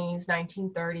 1920s,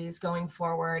 1930s, going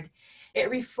forward. It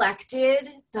reflected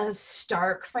the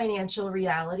stark financial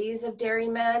realities of Derry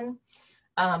men.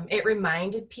 It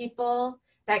reminded people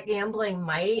that gambling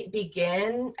might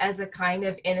begin as a kind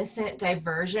of innocent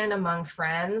diversion among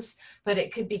friends, but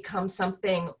it could become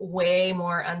something way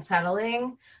more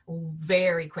unsettling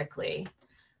very quickly.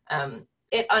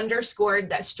 It underscored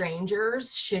that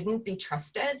strangers shouldn't be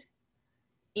trusted,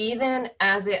 even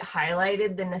as it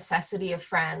highlighted the necessity of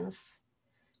friends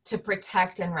to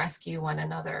protect and rescue one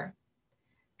another.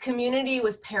 Community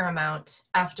was paramount.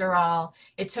 After all,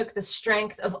 it took the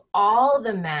strength of all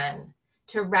the men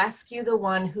to rescue the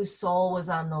one whose soul was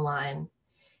on the line.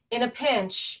 In a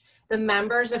pinch, the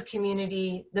members of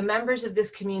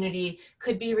this community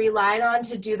could be relied on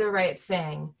to do the right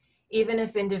thing, even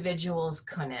if individuals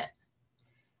couldn't.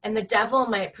 And the devil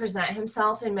might present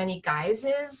himself in many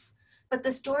guises, but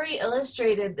the story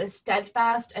illustrated the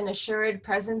steadfast and assured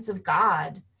presence of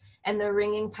God and the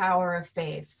ringing power of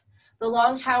faith. The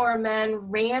Long Tower men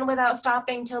ran without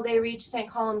stopping till they reached St.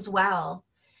 Column's Well.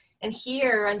 And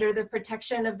here, under the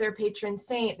protection of their patron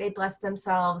saint, they blessed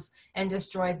themselves and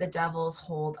destroyed the devil's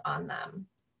hold on them.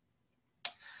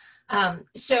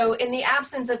 So in the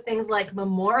absence of things like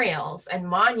memorials and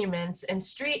monuments and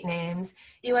street names,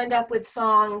 you end up with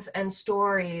songs and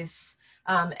stories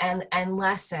and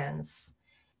lessons.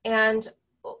 And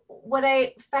what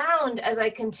I found as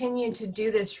I continued to do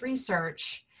this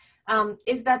research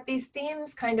is that these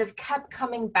themes kind of kept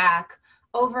coming back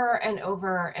over and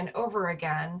over and over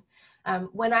again.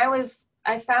 When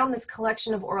I found this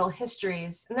collection of oral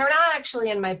histories, and they're not actually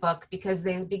in my book because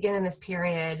they begin in this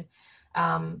period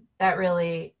that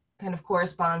really kind of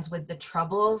corresponds with the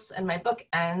Troubles, and my book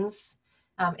ends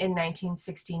in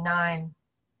 1969.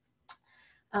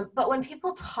 But when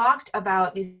people talked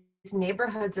about these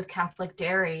neighborhoods of Catholic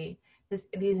Derry,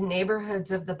 these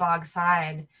neighborhoods of the Bog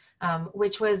Side,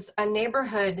 which was a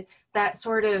neighborhood that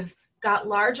sort of got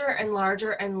larger and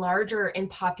larger and larger in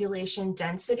population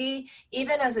density,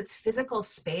 even as its physical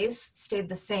space stayed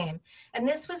the same. And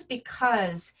this was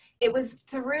because it was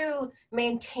through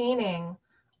maintaining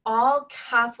all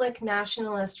Catholic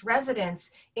nationalist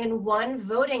residents in one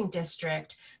voting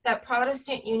district that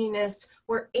Protestant Unionists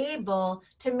were able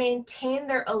to maintain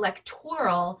their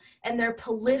electoral and their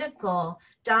political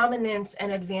dominance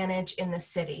and advantage in the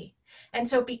city. And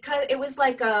so because it was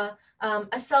like a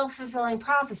self-fulfilling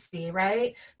prophecy,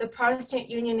 right? The Protestant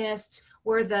Unionists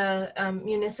were the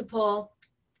municipal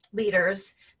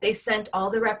leaders. They sent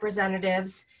all the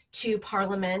representatives to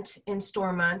Parliament in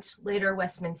Stormont, later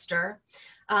Westminster.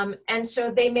 And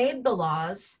so they made the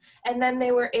laws, and then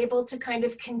they were able to kind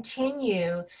of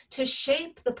continue to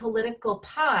shape the political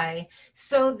pie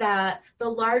so that the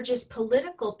largest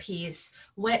political piece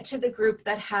went to the group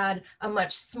that had a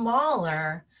much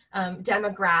smaller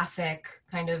demographic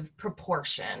kind of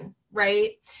proportion,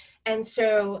 right? And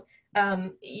so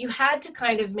you had to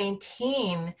kind of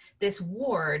maintain this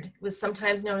ward. It was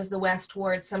sometimes known as the West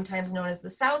Ward, sometimes known as the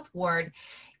South Ward,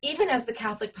 even as the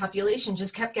Catholic population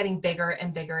just kept getting bigger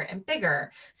and bigger and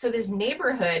bigger. So this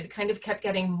neighborhood kind of kept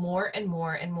getting more and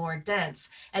more and more dense.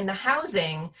 And the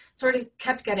housing sort of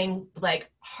kept getting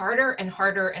like harder and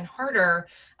harder and harder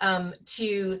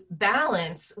to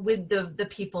balance with the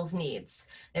people's needs.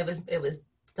 It was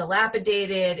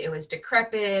dilapidated, it was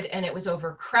decrepit, and it was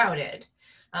overcrowded.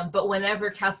 But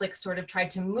whenever Catholics sort of tried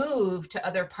to move to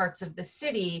other parts of the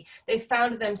city, they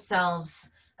found themselves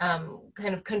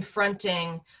kind of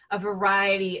confronting a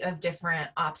variety of different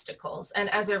obstacles. And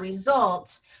as a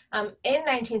result, in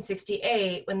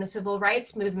 1968, when the civil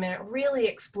rights movement really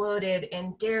exploded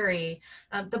in Derry,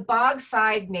 the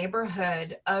Bogside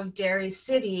neighborhood of Derry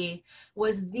City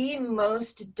was the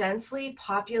most densely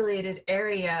populated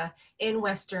area in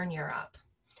Western Europe.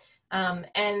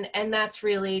 And that's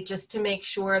really just to make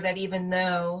sure that even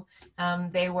though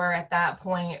they were at that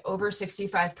point over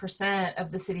 65%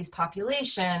 of the city's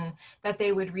population, that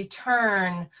they would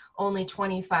return only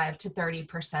 25 to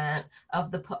 30%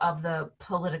 of the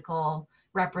political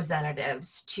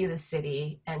representatives to the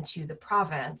city and to the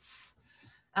province.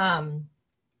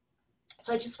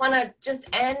 So I just want to just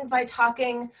end by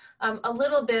talking a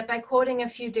little bit, by quoting a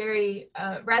few Derry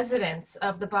residents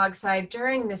of the Bogside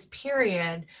during this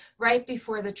period, right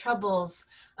before the Troubles,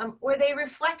 where they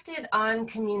reflected on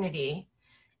community.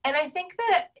 And I think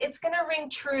that it's going to ring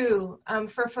true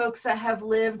for folks that have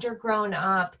lived or grown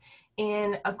up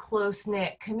in a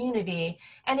close-knit community.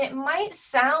 And it might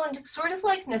sound sort of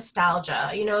like nostalgia.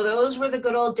 You know, those were the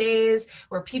good old days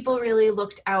where people really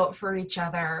looked out for each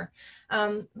other.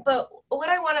 But what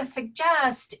I want to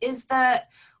suggest is that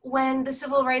when the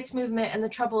civil rights movement and the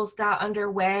Troubles got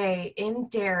underway in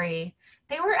Derry,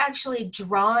 they were actually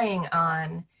drawing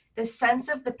on this sense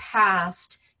of the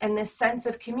past and this sense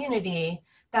of community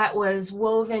that was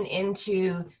woven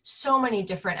into so many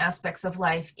different aspects of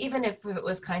life, even if it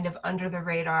was kind of under the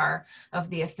radar of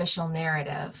the official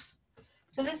narrative.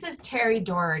 So this is Terry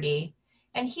Doherty,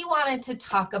 and he wanted to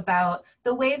talk about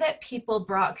the way that people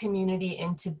brought community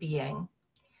into being.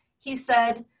 He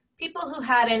said, people who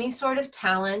had any sort of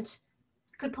talent,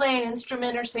 could play an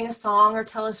instrument or sing a song or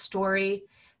tell a story,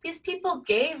 these people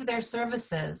gave their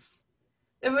services.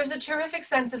 There was a terrific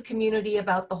sense of community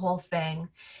about the whole thing.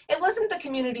 It wasn't the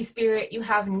community spirit you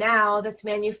have now that's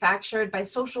manufactured by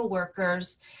social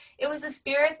workers. It was a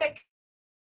spirit that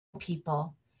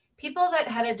people that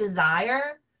had a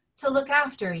desire to look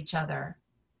after each other.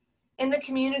 In the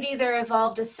community, there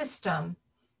evolved a system,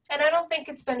 and I don't think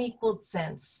it's been equaled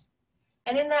since.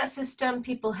 And in that system,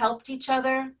 people helped each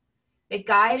other, they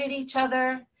guided each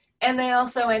other, and they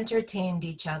also entertained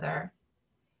each other.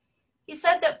 He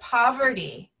said that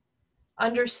poverty,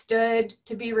 understood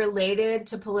to be related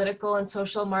to political and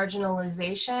social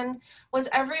marginalization, was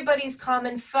everybody's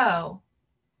common foe.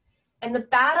 And the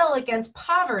battle against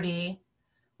poverty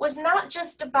was not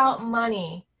just about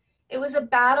money. It was a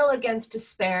battle against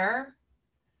despair.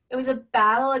 It was a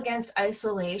battle against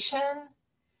isolation.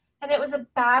 And it was a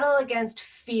battle against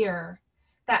fear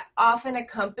that often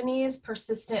accompanies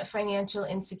persistent financial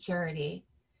insecurity.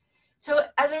 So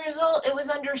as a result, it was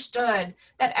understood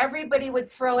that everybody would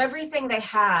throw everything they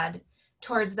had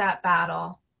towards that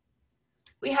battle.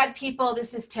 We had people,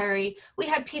 this is Terry, we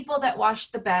had people that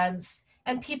washed the beds,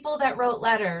 and people that wrote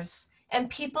letters, and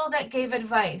people that gave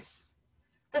advice.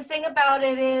 The thing about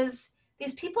it is,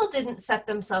 these people didn't set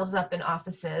themselves up in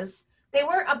offices. They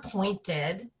weren't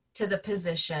appointed to the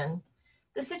position.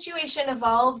 The situation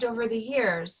evolved over the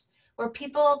years where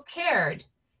people cared,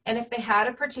 and if they had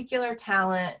a particular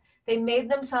talent, they made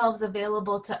themselves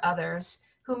available to others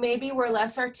who maybe were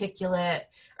less articulate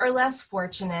or less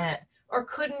fortunate or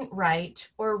couldn't write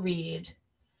or read.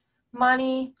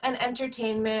 Money and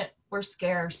entertainment were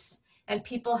scarce, and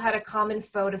people had a common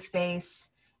foe to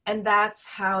face, and that's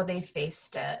how they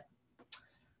faced it.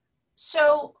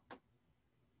 So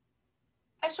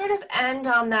I sort of end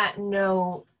on that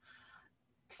note,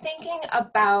 thinking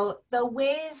about the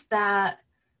ways that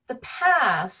the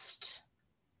past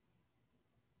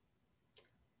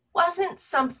wasn't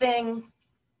something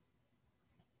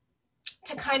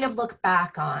to kind of look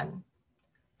back on.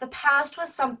 The past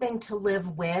was something to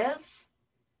live with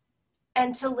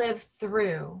and to live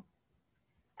through.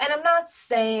 And I'm not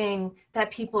saying that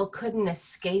people couldn't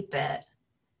escape it,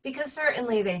 because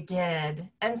certainly they did,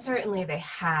 and certainly they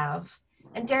have.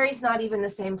 And Derry's not even the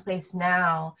same place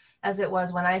now as it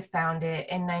was when I found it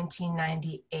in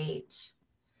 1998.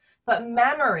 But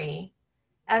memory,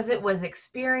 as it was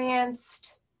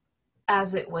experienced,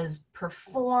 as it was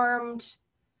performed,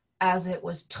 as it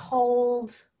was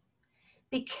told,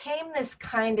 became this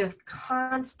kind of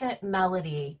constant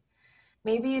melody.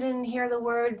 Maybe you didn't hear the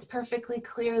words perfectly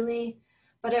clearly,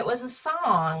 but it was a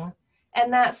song.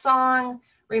 And that song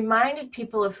reminded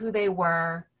people of who they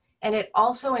were, and it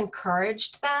also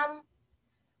encouraged them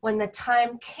when the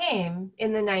time came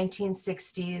in the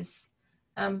 1960s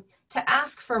to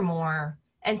ask for more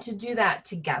and to do that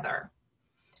together.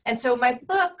 And so my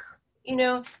book,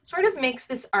 sort of makes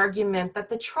this argument that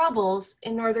the Troubles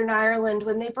in Northern Ireland,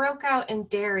 when they broke out in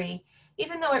Derry,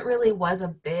 even though it really was a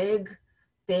big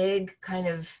kind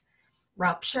of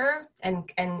rupture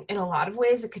and in a lot of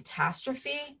ways a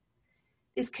catastrophe,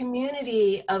 this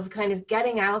community of kind of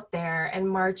getting out there and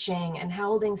marching and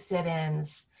holding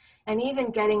sit-ins and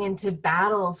even getting into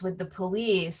battles with the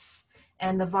police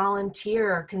and the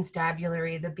volunteer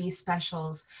constabulary, the B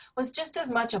specials, was just as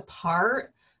much a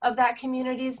part of that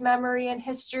community's memory and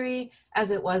history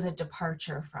as it was a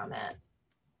departure from it.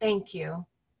 Thank you.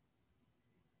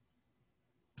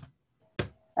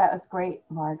 That was great,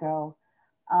 Margo.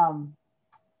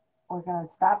 We're going to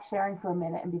stop sharing for a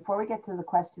minute. And before we get to the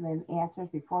question and answers,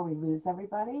 before we lose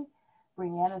everybody,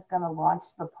 Brianne is going to launch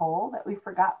the poll that we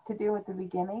forgot to do at the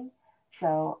beginning.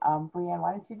 So Brianne,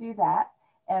 why don't you do that?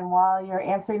 And while you're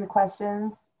answering the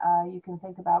questions, you can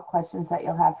think about questions that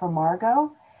you'll have for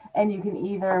Margo. And you can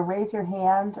either raise your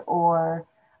hand or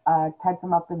type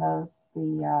them up in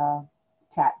the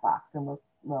chat box, and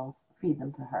we'll feed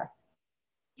them to her.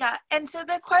 Yeah, and so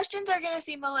the questions are going to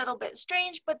seem a little bit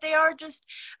strange, but they are just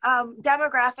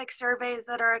demographic surveys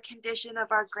that are a condition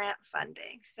of our grant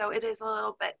funding. So it is a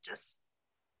little bit just,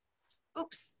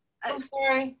 oops. I'm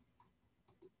sorry.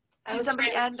 Did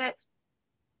somebody end it?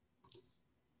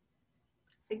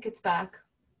 I think it's back.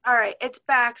 All right, it's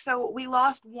back. So we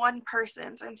lost one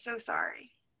person. So I'm so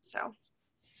sorry. So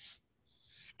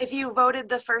if you voted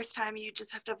the first time, you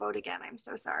just have to vote again. I'm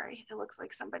so sorry. It looks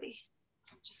like somebody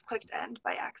just clicked end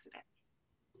by accident.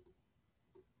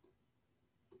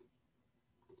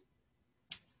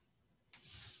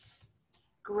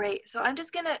 Great. So I'm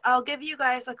just I'll give you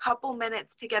guys a couple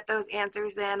minutes to get those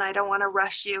answers in. I don't want to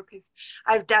rush you because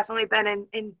I've definitely been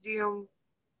in Zoom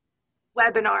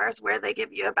webinars where they give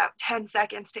you about 10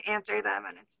 seconds to answer them,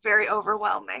 and it's very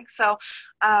overwhelming. So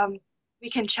we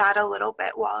can chat a little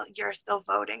bit while you're still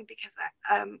voting, because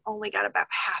I only got about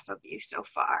half of you so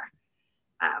far.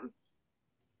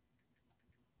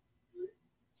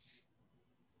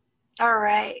 All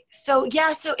right, so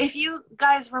yeah, so if you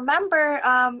guys remember,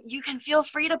 you can feel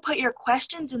free to put your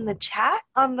questions in the chat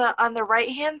on the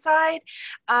right-hand side,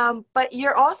 but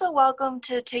you're also welcome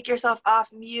to take yourself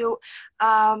off mute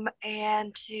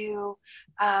and to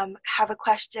have a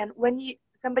question. When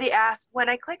somebody asks, when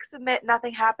I click submit,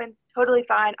 nothing happens, totally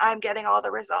fine, I'm getting all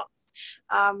the results.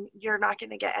 You're not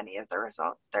gonna get any of the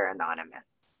results, they're anonymous.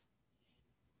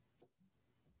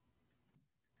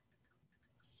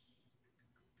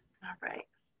 All right.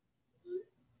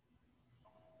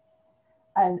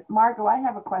 And Margo, I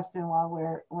have a question while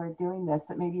we're doing this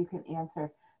that maybe you can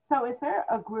answer. So is there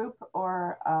a group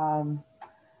or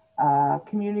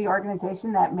community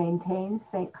organization that maintains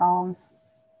St. Colum's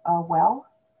well?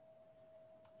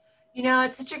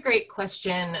 It's such a great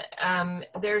question.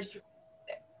 There's,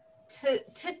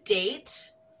 to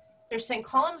date, there's St.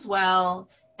 Colum's Well,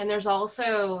 and there's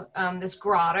also this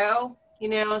grotto,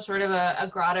 sort of a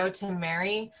grotto to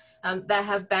Mary, that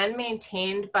have been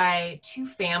maintained by two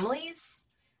families.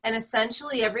 And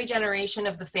essentially every generation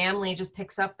of the family just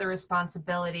picks up the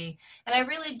responsibility. And I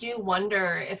really do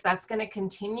wonder if that's going to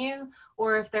continue,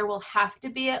 or if there will have to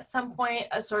be at some point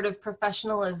a sort of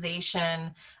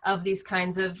professionalization of these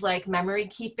kinds of like memory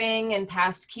keeping and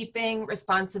past keeping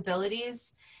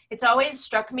responsibilities. it's always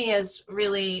struck me as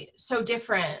really so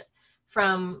different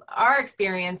from our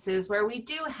experiences, where we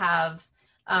do have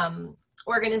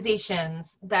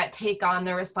organizations that take on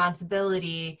the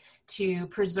responsibility to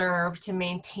preserve, to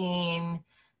maintain,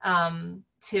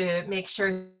 to make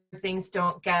sure things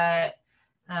don't get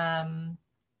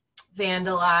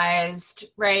vandalized,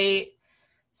 right?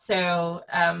 So,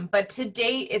 but to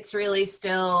date, it's really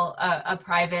still a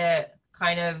private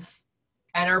kind of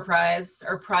enterprise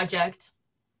or project.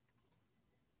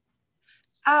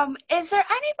 Is there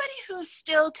anybody who's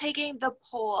still taking the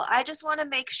poll? I just want to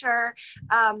make sure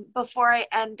before I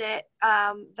end it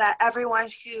that everyone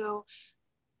who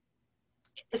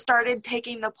started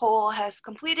taking the poll has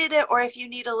completed it, or if you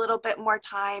need a little bit more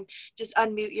time, just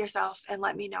unmute yourself and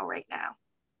let me know right now.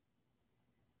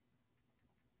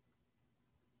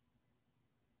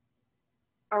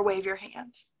 Or wave your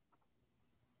hand.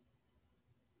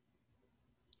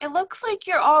 It looks like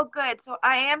you're all good, so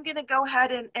I am going to go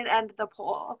ahead and end the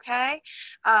poll, okay?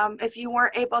 If you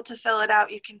weren't able to fill it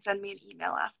out, you can send me an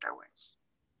email afterwards.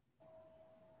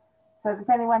 So does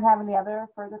anyone have any other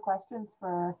further questions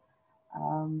for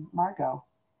Margo?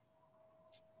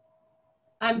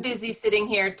 I'm busy sitting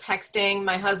here texting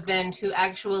my husband, who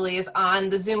actually is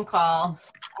on the Zoom call,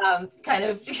 kind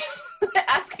of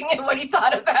asking him what he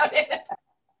thought about it.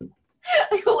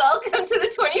 Welcome to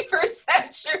the 21st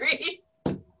century.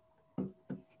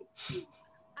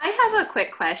 I have a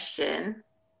quick question.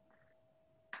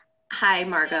 Hi,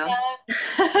 Margo.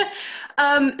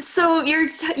 So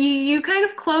you kind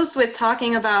of closed with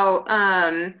talking about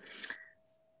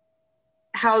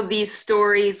how these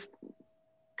stories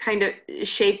kind of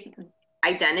shape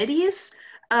identities,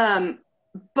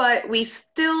 but we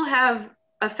still have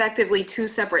effectively two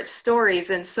separate stories.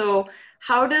 And so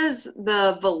how does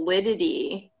the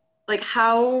validity, like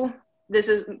how, this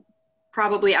is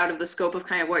probably out of the scope of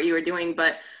kind of what you were doing,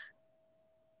 but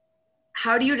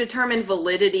how do you determine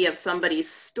validity of somebody's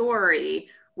story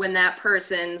when that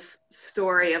person's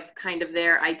story of kind of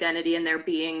their identity and their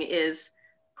being is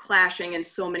clashing in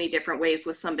so many different ways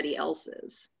with somebody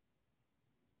else's?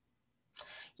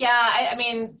 Yeah, I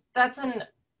mean, that's an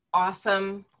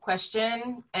awesome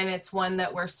question, and it's one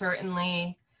that we're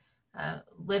certainly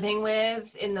living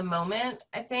with in the moment,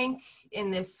 I think,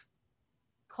 in this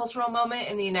cultural moment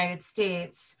in the United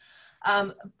States.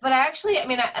 But actually, I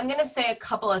mean, I'm going to say a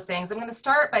couple of things. I'm going to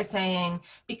start by saying,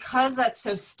 because that's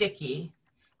so sticky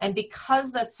and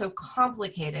because that's so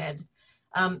complicated,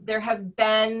 there have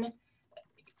been,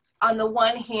 on the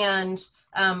one hand,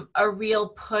 a real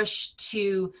push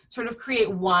to sort of create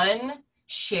one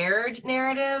shared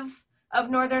narrative of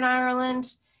Northern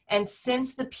Ireland. And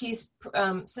since the peace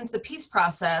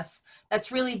process,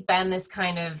 that's really been this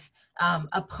kind of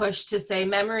a push to say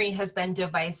memory has been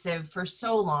divisive for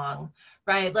so long,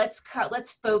 right? Let's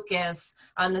focus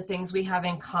on the things we have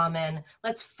in common.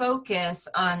 Let's focus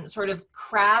on sort of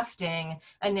crafting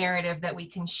a narrative that we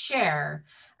can share.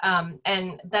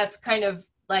 And that's kind of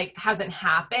like hasn't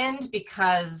happened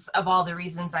because of all the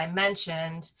reasons I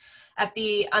mentioned. On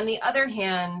the other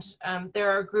hand,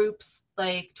 there are groups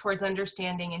like Towards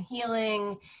Understanding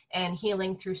and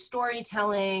Healing through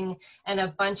Storytelling, and a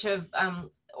bunch of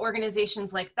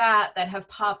organizations like that have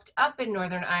popped up in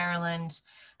Northern Ireland.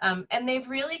 And they've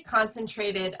really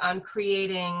concentrated on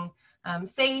creating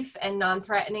safe and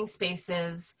non-threatening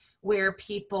spaces where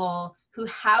people who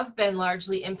have been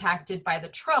largely impacted by the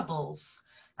Troubles,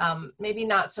 maybe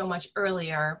not so much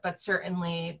earlier, but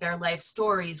certainly their life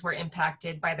stories were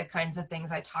impacted by the kinds of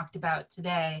things I talked about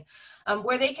today,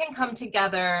 where they can come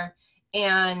together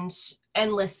and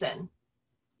listen,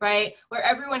 right? Where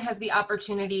everyone has the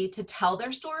opportunity to tell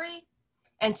their story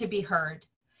and to be heard.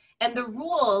 And the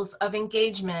rules of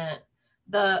engagement,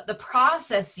 the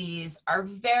processes are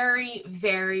very,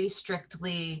 very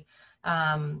strictly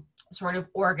sort of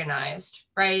organized,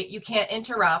 right? You can't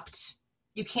interrupt.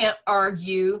 You can't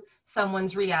argue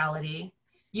someone's reality.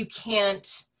 You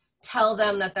can't tell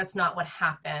them that that's not what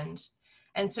happened.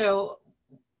 And so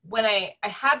when I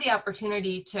had the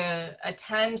opportunity to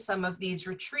attend some of these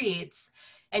retreats,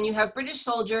 and you have British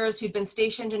soldiers who've been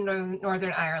stationed in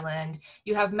Northern Ireland,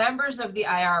 you have members of the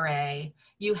IRA,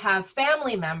 you have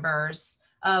family members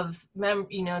of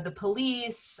the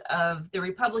police, of the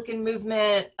Republican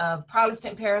movement, of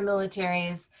Protestant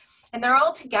paramilitaries, and they're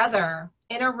all together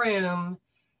in a room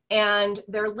and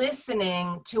they're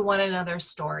listening to one another's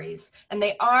stories, and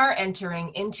they are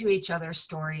entering into each other's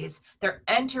stories. They're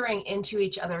entering into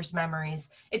each other's memories.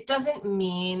 It doesn't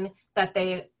mean that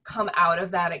they come out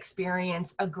of that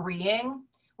experience agreeing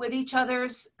with each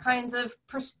other's kinds of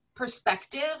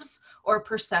perspectives or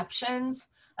perceptions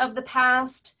of the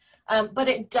past, but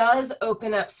it does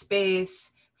open up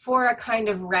space for a kind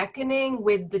of reckoning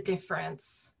with the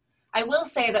difference. I will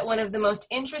say that one of the most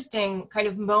interesting kind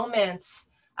of moments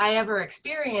I ever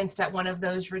experienced at one of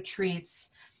those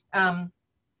retreats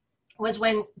was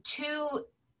when two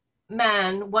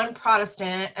men, one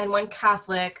Protestant and one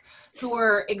Catholic, who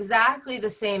were exactly the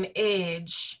same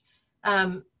age,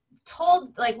 one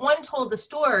told the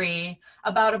story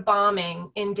about a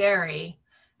bombing in Derry,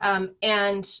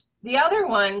 and the other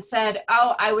one said,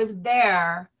 "Oh, I was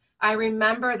there. I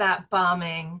remember that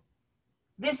bombing.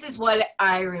 This is what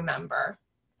I remember."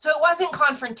 So it wasn't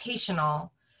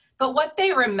confrontational, but what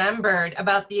they remembered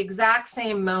about the exact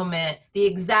same moment, the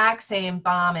exact same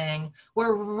bombing,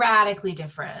 were radically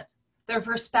different. Their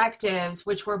perspectives,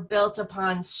 which were built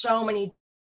upon so many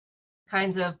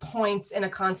kinds of points in a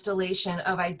constellation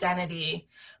of identity,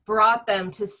 brought them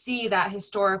to see that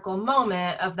historical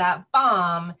moment of that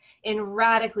bomb in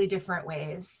radically different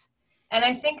ways. And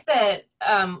I think that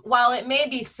while it may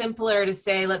be simpler to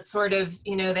say, let's sort of,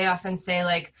 they often say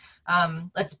like,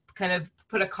 let's kind of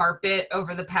put a carpet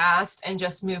over the past and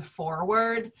just move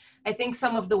forward. I think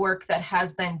some of the work that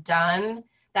has been done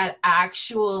that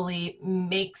actually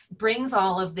brings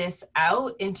all of this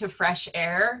out into fresh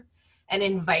air and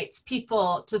invites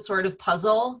people to sort of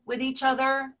puzzle with each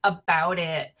other about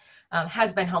it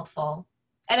has been helpful.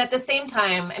 And at the same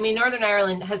time, I mean, Northern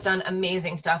Ireland has done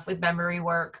amazing stuff with memory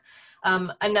work.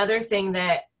 Another thing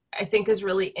that I think is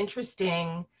really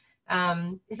interesting,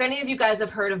 if any of you guys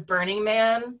have heard of Burning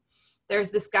Man,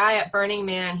 there's this guy at Burning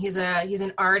Man, he's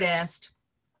an artist.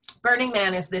 Burning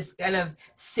Man is this kind of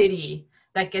city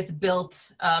that gets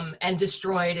built and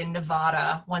destroyed in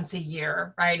Nevada once a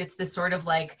year, right? It's this sort of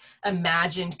like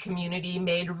imagined community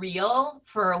made real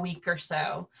for a week or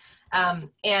so.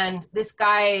 And this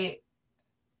guy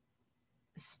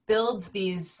builds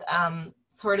these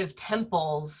sort of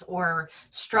temples or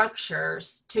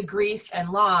structures to grief and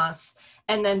loss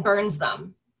and then burns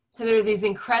them. So there are these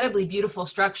incredibly beautiful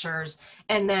structures,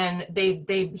 and then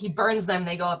he burns them,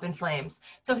 they go up in flames.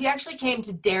 So he actually came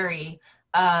to Derry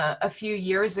a few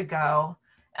years ago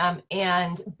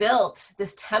and built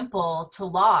this temple to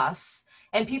loss,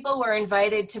 and people were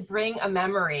invited to bring a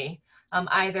memory,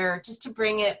 either just to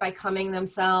bring it by coming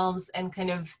themselves and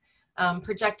kind of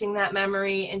projecting that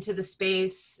memory into the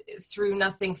space through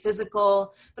nothing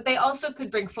physical, but they also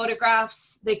could bring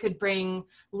photographs, they could bring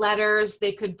letters,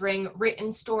 they could bring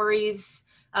written stories,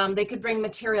 they could bring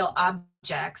material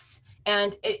objects.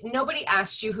 And nobody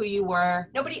asked you who you were.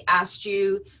 Nobody asked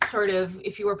you sort of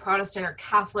if you were Protestant or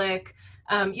Catholic.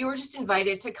 You were just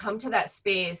invited to come to that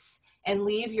space and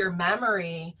leave your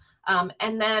memory.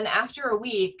 And then after a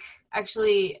week,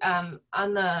 actually on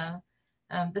the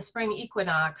spring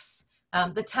equinox,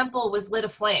 the temple was lit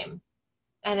aflame.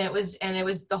 And it was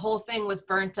the whole thing was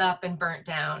burnt up and burnt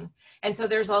down. And so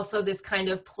there's also this kind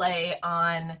of play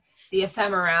on the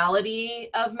ephemerality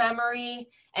of memory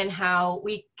and how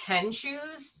we can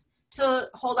choose to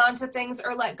hold on to things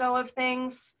or let go of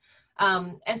things.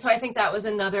 And so I think that was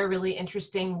another really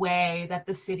interesting way that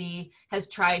the city has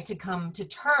tried to come to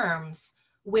terms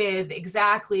with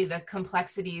exactly the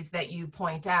complexities that you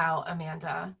point out,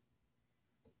 Amanda.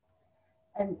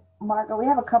 And Margo, we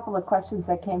have a couple of questions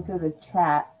that came through the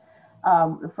chat.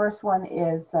 The first one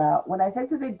is, when I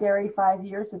visited Derry 5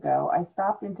 years ago, I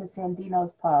stopped into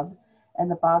Sandino's pub and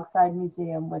the Bogside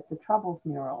Museum with the Troubles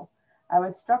mural. I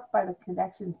was struck by the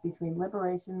connections between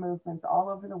liberation movements all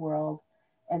over the world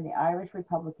and the Irish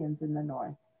Republicans in the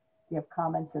North. Do you have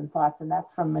comments and thoughts? And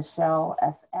that's from Michelle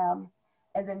SM.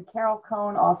 And then Carol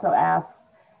Cohn also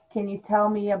asks, can you tell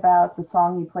me about the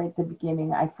song you played at the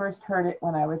beginning? I first heard it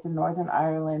when I was in Northern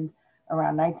Ireland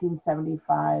around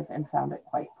 1975 and found it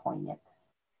quite poignant.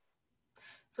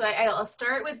 So I'll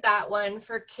start with that one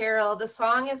for Carol. The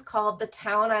song is called The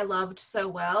Town I Loved So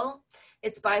Well.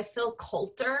 It's by Phil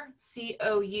Coulter,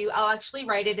 C-O-U. I'll actually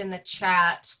write it in the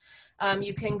chat.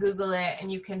 You can Google it and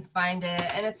you can find it.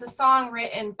 And it's a song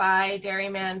written by Derry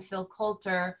man Phil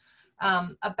Coulter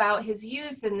about his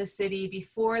youth in the city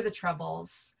before the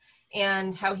Troubles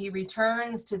and how he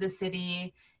returns to the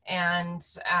city and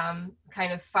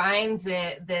kind of finds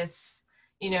it this,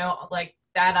 like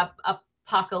that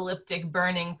apocalyptic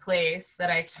burning place that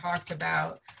I talked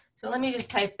about. So let me just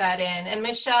type that in. And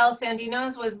Michelle,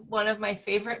 Sandino's was one of my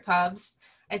favorite pubs.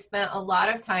 I spent a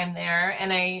lot of time there,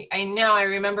 and I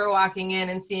remember walking in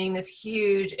and seeing this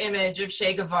huge image of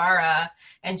Che Guevara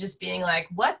and just being like,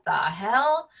 what the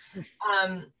hell?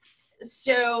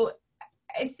 So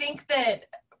I think that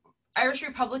Irish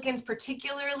Republicans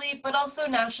particularly, but also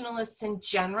nationalists in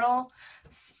general,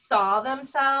 saw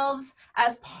themselves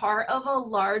as part of a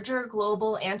larger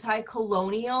global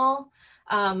anti-colonial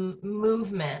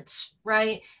movement,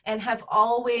 right? And have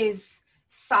always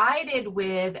sided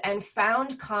with and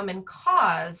found common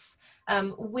cause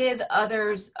with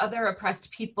other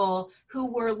oppressed people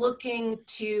who were looking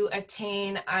to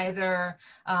attain either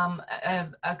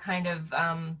a kind of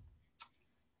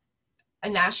a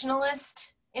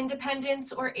nationalist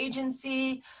independence or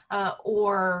agency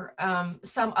or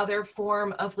some other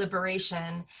form of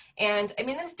liberation. And I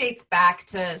mean, this dates back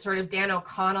to sort of Dan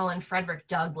O'Connell and Frederick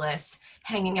Douglass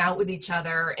hanging out with each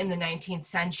other in the 19th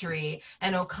century,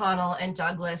 and O'Connell and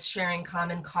Douglass sharing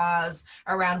common cause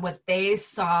around what they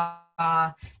saw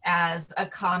as a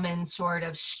common sort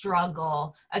of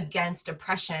struggle against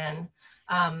oppression.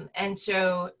 And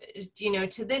so, you know,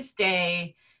 to this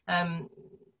day,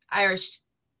 Irish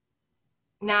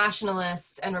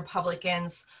nationalists and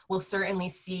Republicans will certainly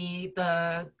see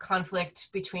the conflict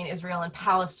between Israel and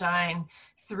Palestine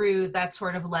through that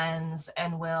sort of lens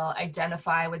and will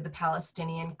identify with the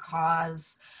Palestinian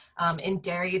cause. In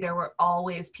Derry, there were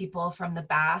always people from the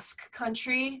Basque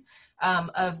country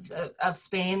of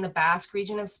Spain, the Basque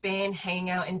region of Spain,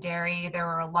 hanging out in Derry. There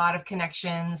were a lot of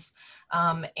connections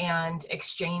and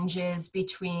exchanges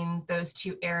between those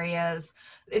two areas.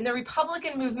 In the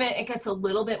Republican movement, it gets a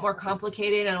little bit more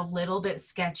complicated and a little bit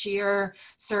sketchier.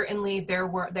 Certainly, there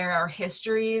are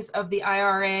histories of the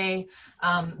IRA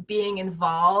being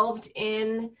involved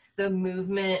in the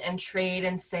movement and trade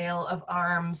and sale of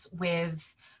arms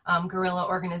with guerrilla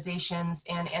organizations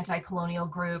and anti-colonial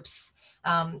groups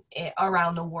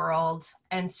around the world.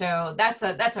 And so that's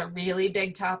a really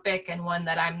big topic and one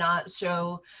that I'm not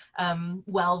so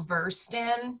well versed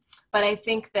in. But I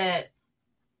think that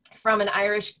from an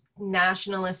Irish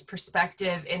nationalist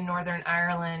perspective in Northern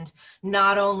Ireland,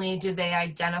 not only do they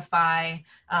identify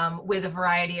with a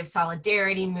variety of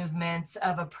solidarity movements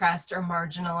of oppressed or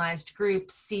marginalized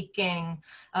groups seeking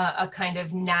a kind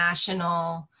of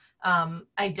national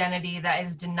identity that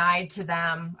is denied to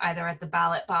them either at the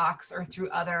ballot box or through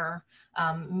other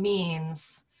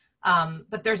means.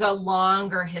 But there's a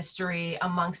longer history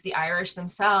amongst the Irish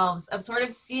themselves of sort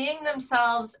of seeing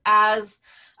themselves as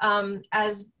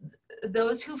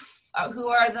those who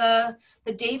are the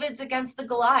Davids against the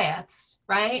Goliaths,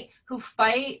 right? Who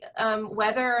fight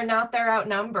whether or not they're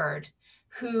outnumbered,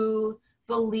 who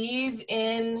believe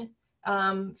in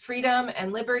freedom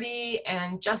and liberty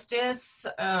and justice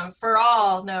for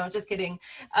all. No, just kidding.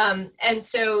 And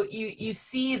so you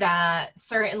see that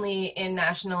certainly in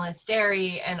nationalist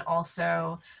Derry and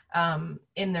also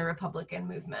in the Republican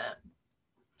movement.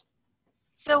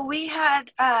 So we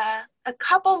had a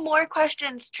couple more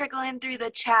questions trickling through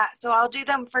the chat, so I'll do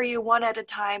them for you one at a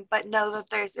time, but know that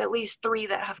there's at least 3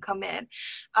 that have come in.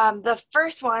 The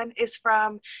first one is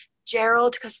from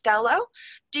Gerald Costello.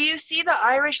 Do you see the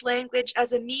Irish language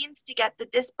as a means to get the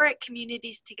disparate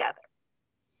communities together?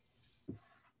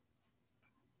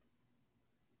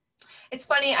 It's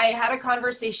funny, I had a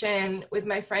conversation with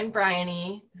my friend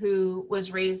Bryony, who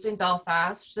was raised in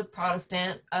Belfast, she's a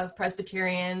Protestant of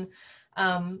Presbyterian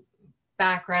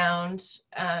background,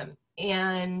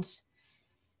 and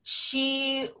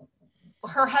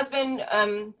her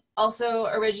husband also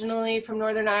originally from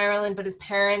Northern Ireland, but his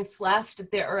parents left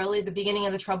at the beginning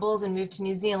of the Troubles and moved to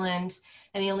New Zealand,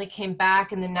 and he only came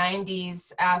back in the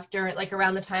 90s after, like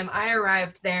around the time I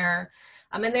arrived there.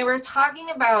 And they were talking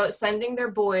about sending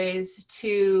their boys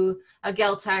to a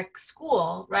Gaeltacht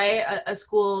school, right? A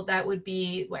school that would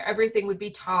be where everything would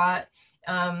be taught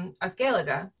as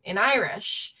Gaeilge in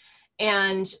Irish.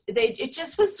 And it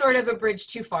just was sort of a bridge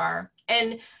too far.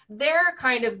 And they're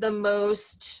kind of the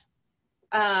most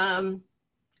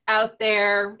out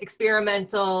there,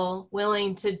 experimental,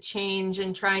 willing to change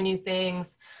and try new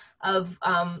things of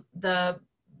the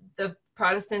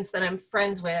Protestants that I'm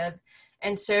friends with.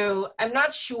 And so I'm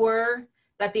not sure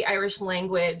that the Irish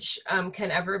language can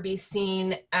ever be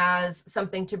seen as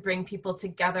something to bring people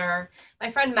together. My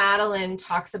friend Madeline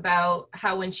talks about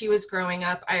how when she was growing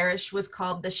up, Irish was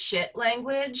called the shit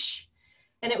language.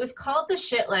 And it was called the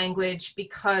shit language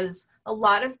because a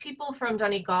lot of people from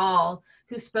Donegal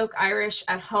who spoke Irish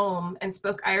at home and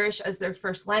spoke Irish as their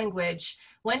first language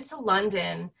went to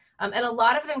London. And a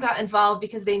lot of them got involved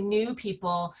because they knew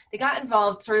people. They got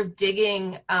involved sort of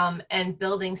digging and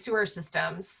building sewer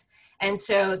systems. And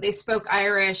so they spoke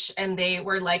Irish and they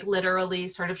were like literally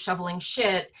sort of shoveling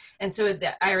shit. And so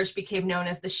the Irish became known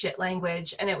as the shit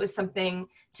language. And it was something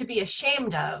to be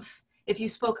ashamed of. If you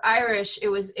spoke Irish, it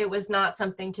was not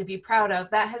something to be proud of.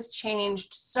 That has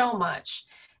changed so much.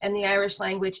 and the Irish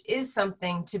language is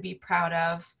something to be proud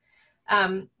of.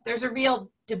 There's a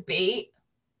real debate.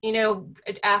 You know,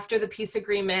 after the peace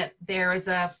agreement, there is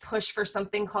a push for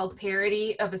something called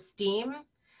parity of esteem.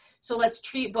 So let's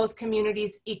treat both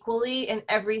communities equally in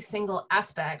every single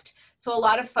aspect. So a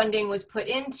lot of funding was put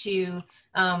into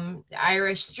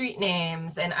Irish street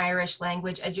names and Irish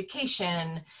language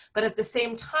education. But at the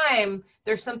same time,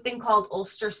 there's something called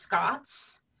Ulster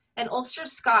Scots. And Ulster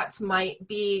Scots might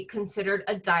be considered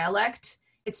a dialect.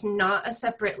 It's not a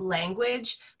separate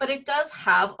language, but it does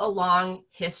have a long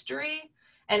history.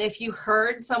 And if you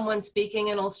heard someone speaking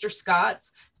in Ulster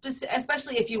Scots,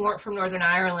 especially if you weren't from Northern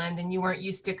Ireland and you weren't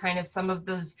used to kind of some of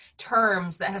those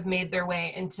terms that have made their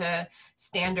way into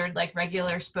standard, like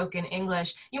regular spoken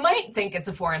English, you might think it's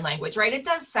a foreign language, right? It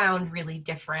does sound really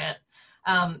different.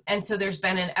 And so there's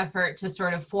been an effort to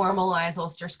sort of formalize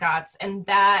Ulster Scots, and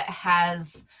that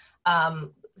has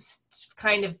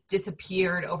kind of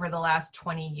disappeared over the last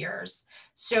 20 years.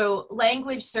 So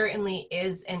language certainly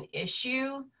is an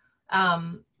issue.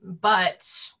 But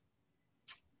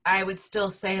I would still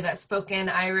say that spoken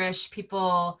Irish,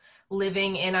 people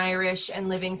living in Irish and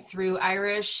living through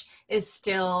Irish is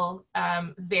still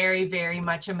very, very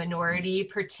much a minority,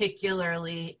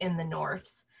 particularly in the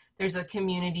North. There's a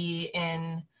community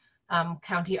in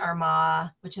County Armagh,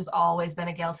 which has always been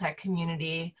a Gaeltacht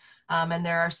community. And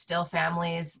there are still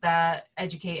families that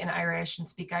educate in Irish and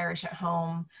speak Irish at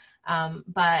home.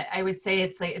 But I would say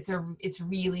it's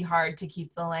really hard to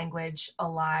keep the language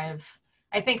alive.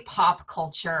 I think pop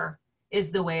culture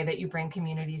is the way that you bring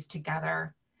communities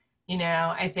together. You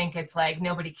know, I think it's like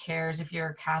nobody cares if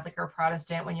you're Catholic or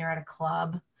Protestant when you're at a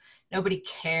club. Nobody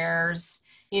cares,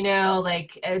 you know,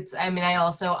 like I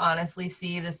also honestly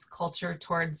see this culture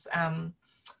towards,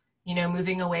 you know,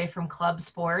 moving away from club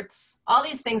sports. All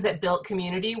these things that built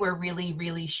community were really,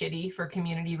 really shitty for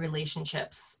community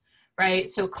relationships. Right?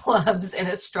 So clubs and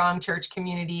a strong church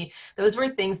community, those were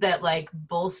things that like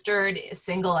bolstered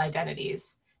single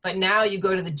identities. But now you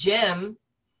go to the gym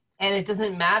and it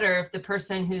doesn't matter if the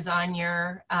person who's on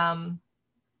your,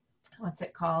 what's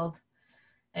it called?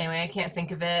 Anyway, I can't think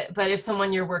of it. But if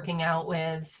someone you're working out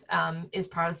with is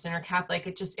Protestant or Catholic,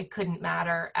 it couldn't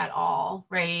matter at all,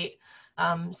 right?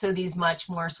 So these much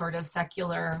more sort of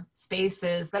secular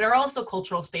spaces that are also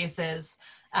cultural spaces,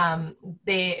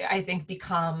 they, I think,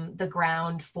 become the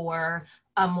ground for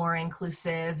a more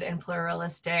inclusive and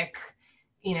pluralistic,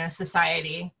 you know,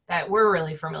 society that we're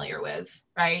really familiar with,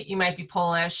 right? You might be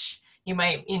Polish, you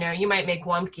might make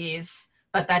Wumpkies,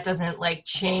 but that doesn't like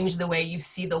change the way you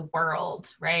see the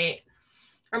world, right?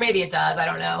 Or maybe it does, I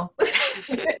don't know.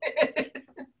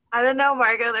 I don't know,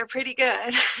 Margo, they're pretty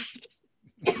good.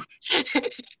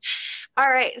 All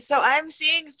right, so I'm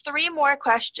seeing 3 more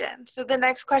questions. So the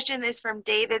next question is from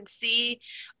David C.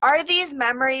 Are these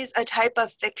memories a type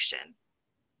of fiction?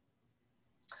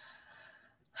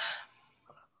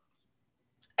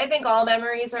 I think all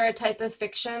memories are a type of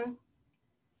fiction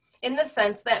in the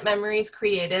sense that memory is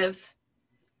creative.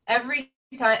 Every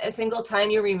time, a single time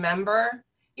you remember,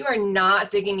 you are not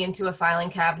digging into a filing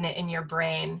cabinet in your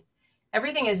brain.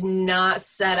 Everything is not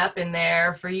set up in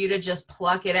there for you to just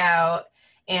pluck it out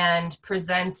and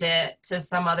present it to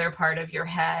some other part of your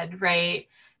head, right?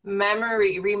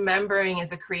 Remembering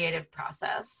is a creative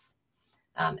process.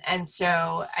 And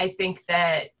so I think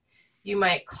that you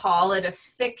might call it a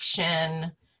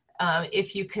fiction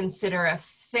if you consider a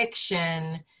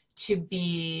fiction to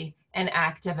be an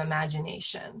act of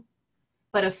imagination.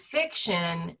 But a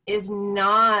fiction is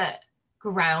not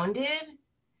grounded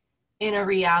in a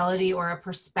reality or a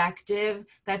perspective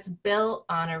that's built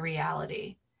on a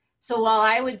reality. So while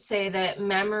I would say that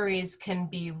memories can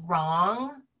be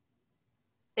wrong,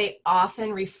 they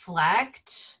often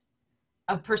reflect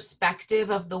a perspective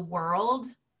of the world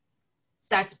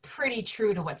that's pretty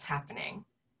true to what's happening,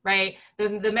 right?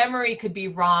 The memory could be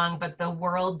wrong, but the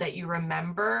world that you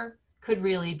remember could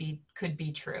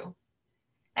be true.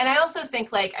 And I also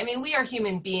think we are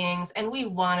human beings and we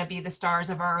want to be the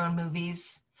stars of our own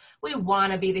movies. We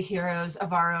want to be the heroes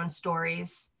of our own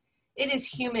stories. It is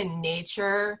human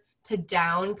nature to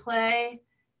downplay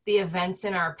the events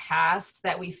in our past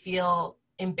that we feel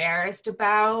embarrassed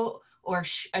about or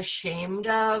ashamed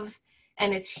of.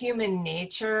 And it's human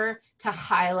nature to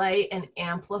highlight and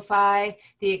amplify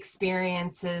the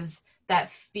experiences that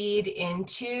feed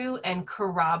into and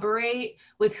corroborate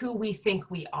with who we think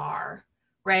we are,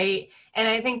 right? And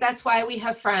I think that's why we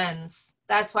have friends.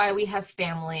 That's why we have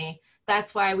family.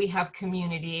 That's why we have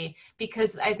community,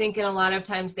 because I think in a lot of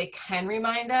times they can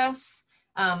remind us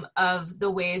of the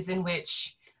ways in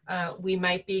which we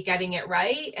might be getting it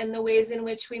right and the ways in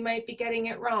which we might be getting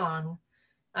it wrong.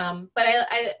 But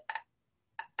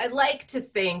I like to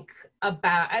think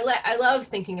about, I love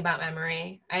thinking about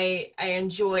memory. I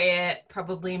enjoy it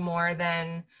probably more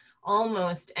than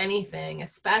almost anything,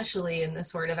 especially in the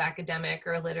sort of academic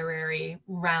or literary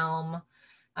realm.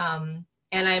 And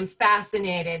I'm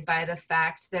fascinated by the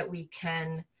fact that we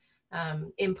can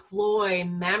employ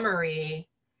memory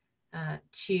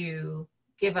to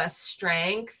give us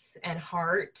strength and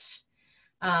heart.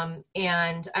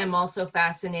 And I'm also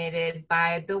fascinated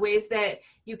by the ways that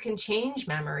you can change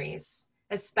memories,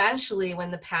 especially when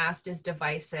the past is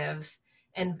divisive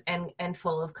and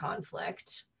full of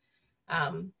conflict.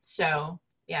 So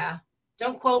yeah,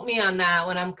 don't quote me on that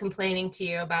when I'm complaining to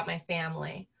you about my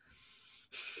family.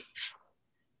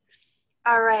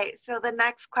 All right, so the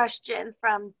next question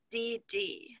from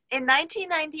DD. In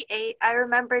 1998, I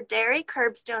remember Derry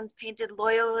curbstones painted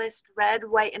Loyalist red,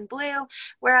 white, and blue,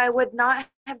 where I would not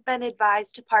have been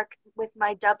advised to park with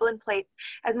my Dublin plates,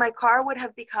 as my car would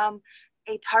have become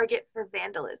a target for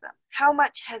vandalism. How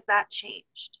much has that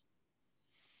changed?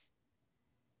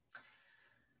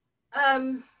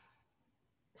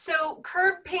 So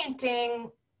curb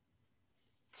painting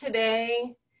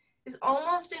today is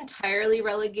almost entirely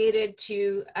relegated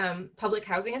to public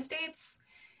housing estates.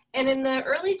 And in the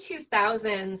early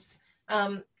 2000s,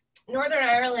 Northern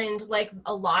Ireland, like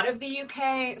a lot of the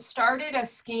UK, started a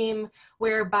scheme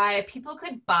whereby people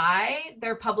could buy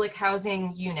their public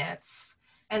housing units.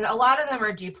 And a lot of them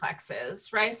are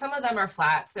duplexes, right? Some of them are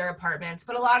flats, they're apartments,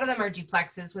 but a lot of them are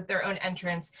duplexes with their own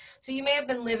entrance. So you may have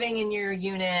been living in your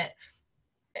unit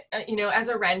as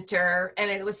a renter, and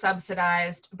it was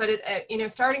subsidized, but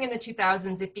starting in the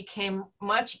 2000s, it became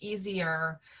much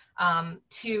easier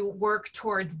to work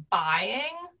towards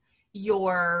buying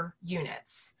your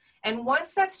units. And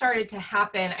once that started to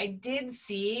happen, I did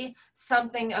see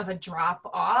something of a drop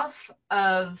off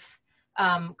of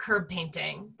curb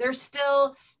painting. There's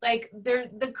still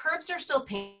the curbs are still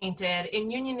painted.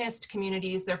 In unionist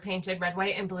communities, they're painted red,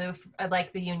 white, and blue,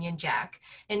 like the Union Jack.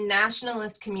 In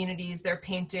nationalist communities, they're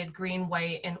painted green,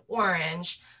 white, and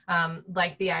orange,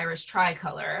 like the Irish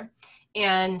tricolor.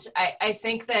 And I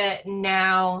think that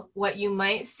now what you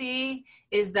might see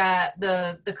is that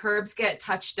the curbs get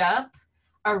touched up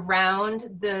around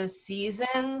the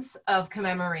seasons of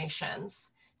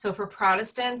commemorations. So for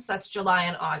Protestants, that's July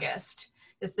and August.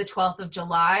 It's the 12th of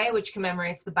July, which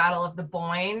commemorates the Battle of the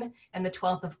Boyne, and the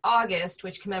 12th of August,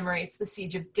 which commemorates the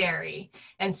Siege of Derry.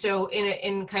 And so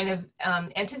in kind of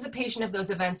anticipation of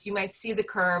those events, you might see the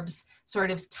curbs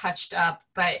sort of touched up.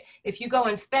 But if you go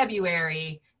in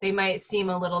February, they might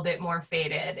seem a little bit more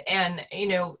faded. And,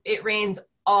 it rains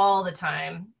all the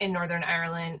time in Northern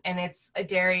Ireland, and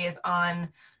Derry is on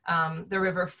the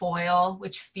River Foyle,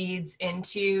 which feeds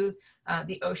into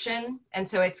the ocean. And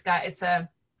so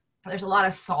there's a lot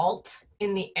of salt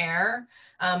in the air.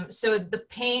 So the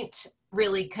paint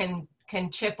really can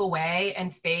chip away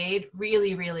and fade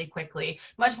really, really quickly,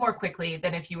 much more quickly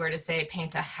than if you were to say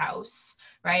paint a house,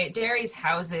 right? Derry's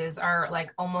houses are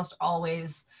like almost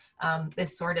always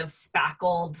this sort of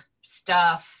spackled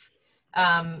stuff,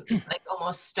 like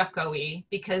almost stucco-y,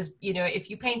 because, if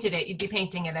you painted it, you'd be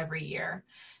painting it every year.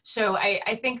 So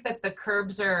I think that the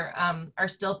curbs are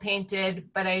still painted,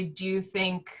 but I do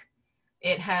think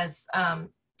it has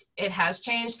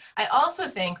changed. I also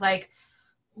think, like,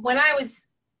 when I was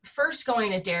first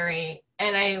going to Derry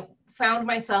and I found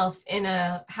myself in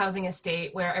a housing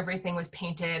estate where everything was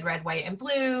painted red, white, and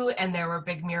blue, and there were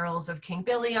big murals of King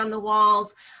Billy on the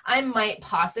walls, I might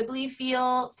possibly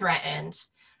feel threatened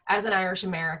as an Irish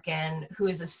American who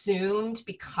is assumed,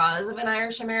 because of an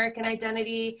Irish American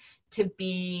identity, to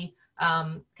be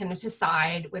kind of to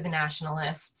side with the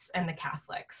nationalists and the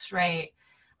Catholics, right?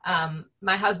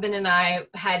 My husband and I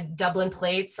had Dublin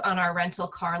plates on our rental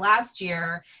car last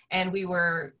year, and we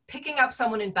were picking up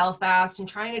someone in Belfast and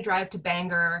trying to drive to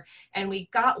Bangor, and we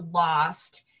got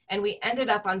lost, and we ended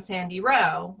up on Sandy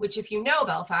Row, which, if you know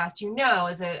Belfast,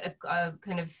 is a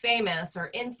kind of famous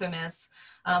or infamous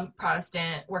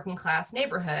Protestant working class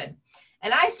neighborhood.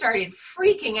 And I started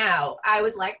freaking out. I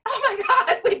was like, oh my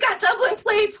God, we've got Dublin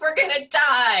plates, we're gonna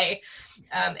die.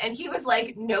 And he was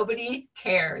like, nobody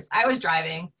cares. I was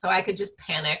driving, so I could just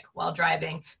panic while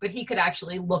driving, but he could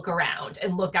actually look around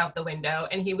and look out the window.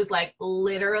 And he was like,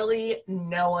 literally,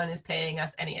 no one is paying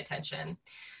us any attention.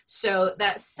 So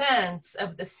that sense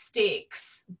of the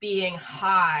stakes being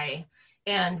high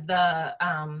and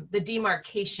the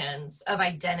demarcations of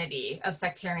identity, of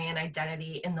sectarian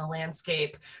identity in the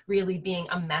landscape really being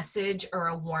a message or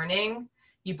a warning,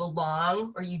 you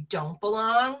belong or you don't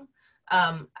belong,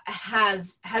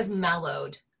 has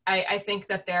mellowed. I think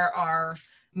that there are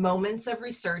moments of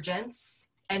resurgence,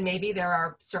 and maybe there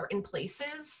are certain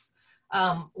places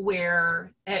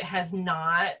where it has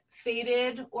not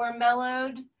faded or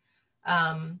mellowed.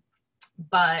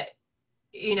 But,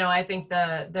 you know, I think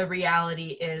the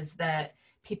reality is that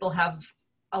people have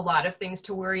a lot of things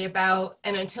to worry about.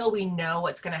 And until we know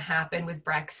what's going to happen with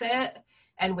Brexit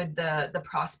and with the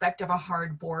prospect of a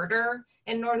hard border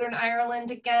in Northern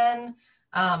Ireland again,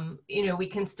 you know, we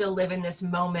can still live in this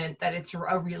moment that it's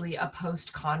really a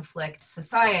post-conflict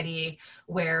society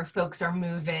where folks are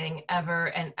moving ever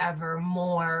and ever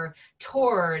more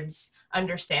towards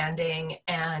understanding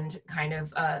and kind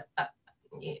of a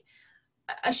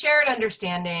shared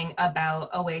understanding about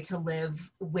a way to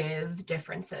live with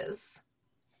differences.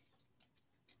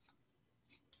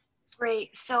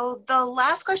 Great. So the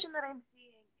last question that I'm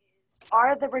seeing is,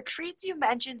 are the retreats you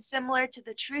mentioned similar to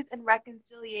the Truth and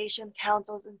Reconciliation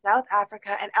Councils in South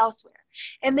Africa and elsewhere?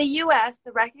 In the US,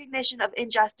 the recognition of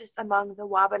injustice among the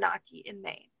Wabanaki in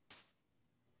Maine.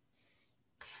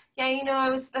 Yeah, you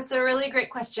know, that's a really great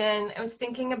question. I was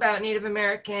thinking about Native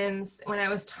Americans when I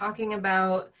was talking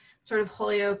about sort of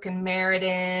Holyoke and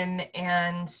Meriden,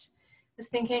 and was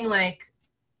thinking, like,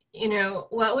 you know,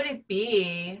 what would it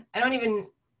be? I don't even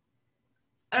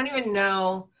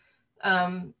know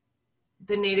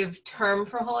the native term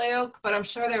for Holyoke, but I'm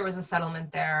sure there was a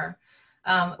settlement there.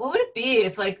 What would it be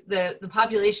if, like, the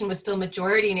population was still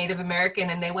majority Native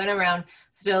American and they went around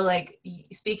still, like,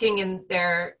 speaking in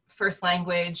their first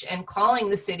language and calling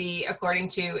the city according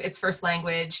to its first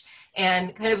language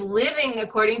and kind of living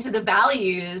according to the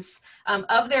values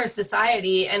of their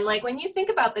society? And, like, when you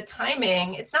think about the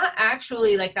timing, it's not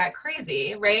actually like that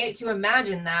crazy, right? To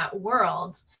imagine that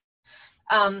world.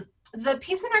 The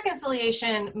Peace and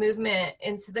Reconciliation movement,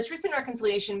 the Truth and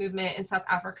Reconciliation movement in South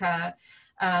Africa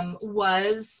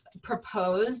was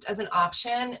proposed as an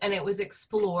option, and it was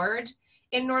explored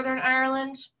in Northern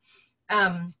Ireland.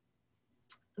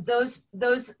 Those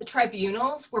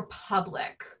tribunals were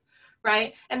public,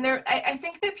 right? And I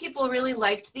think that people really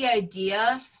liked the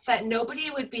idea that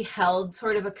nobody would be held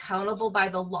sort of accountable by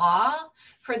the law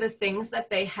for the things that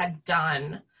they had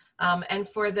done, and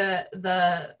for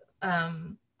the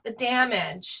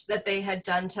damage that they had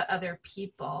done to other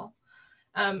people.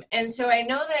 And so I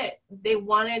know that they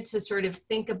wanted to sort of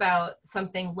think about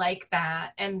something like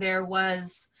that. And there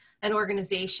was an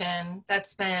organization that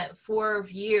spent 4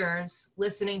 years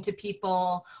listening to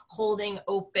people, holding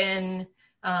open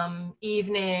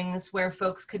evenings where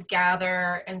folks could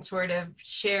gather and sort of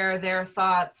share their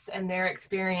thoughts and their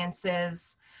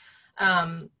experiences.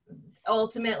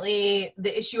 Ultimately,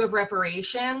 the issue of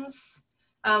reparations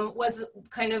was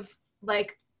kind of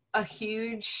like a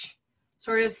huge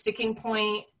sort of sticking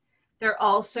point. There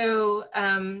also,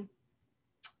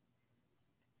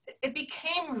 it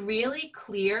became really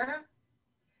clear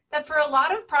that for a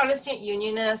lot of Protestant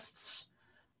Unionists,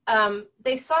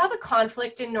 they saw the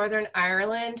conflict in Northern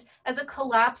Ireland as a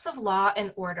collapse of law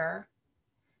and order.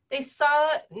 They saw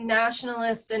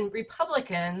nationalists and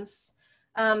Republicans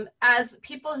as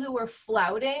people who were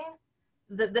flouting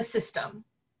the system,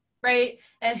 right?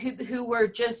 And who were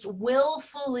just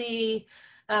willfully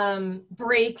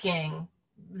breaking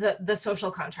the social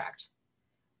contract.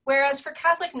 Whereas for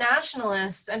Catholic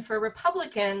nationalists and for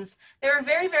Republicans, they were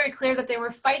very, very clear that they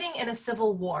were fighting in a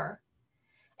civil war.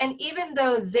 And even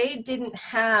though they didn't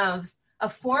have a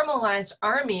formalized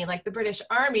army like the British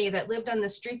Army that lived on the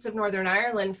streets of Northern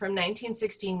Ireland from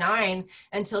 1969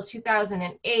 until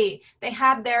 2008, they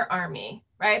had their army,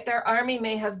 right? Their army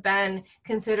may have been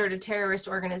considered a terrorist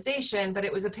organization, but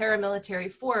it was a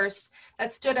paramilitary force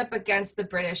that stood up against the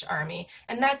British Army.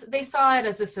 And they saw it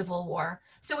as a civil war.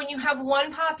 So when you have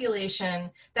one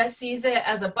population that sees it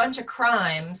as a bunch of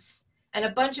crimes and a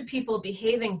bunch of people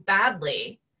behaving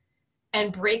badly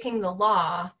and breaking the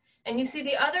law, and you see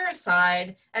the other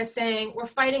side as saying, we're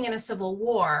fighting in a civil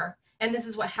war, and this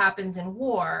is what happens in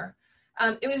war,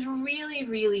 it was really,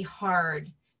 really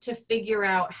hard to figure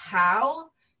out how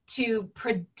to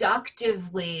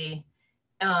productively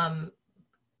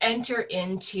enter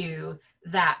into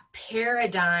that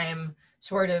paradigm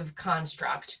sort of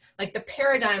construct. Like, the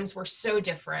paradigms were so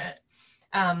different.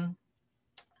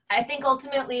 I think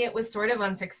ultimately it was sort of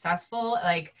unsuccessful.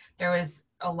 Like, there was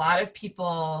a lot of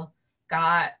people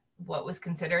got what was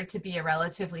considered to be a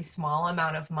relatively small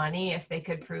amount of money if they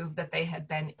could prove that they had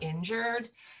been injured.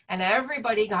 And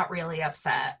everybody got really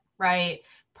upset, right?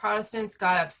 Protestants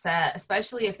got upset,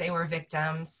 especially if they were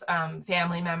victims,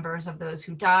 family members of those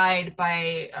who died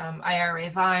by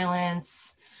IRA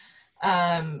violence,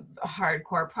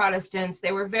 hardcore Protestants.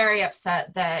 They were very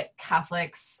upset that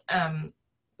Catholics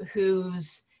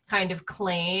whose kind of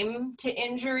claim to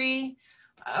injury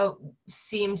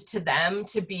seemed to them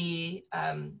to be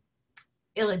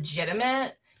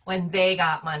illegitimate when they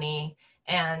got money.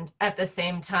 And at the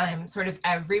same time, sort of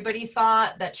everybody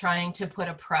thought that trying to put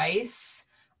a price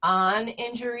on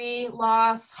injury,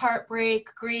 loss,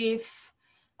 heartbreak, grief,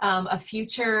 a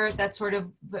future that sort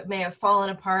of may have fallen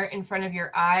apart in front of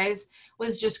your eyes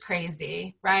was just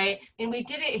crazy, right? And we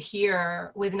did it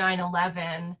here with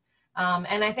 9/11.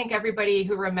 And I think everybody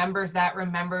who remembers that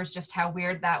remembers just how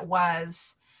weird that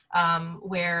was,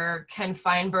 where Ken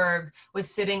Feinberg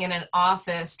was sitting in an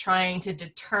office trying to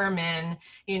determine,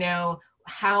 you know,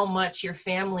 how much your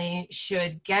family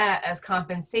should get as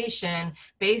compensation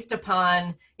based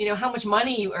upon, you know, how much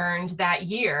money you earned that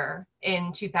year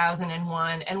in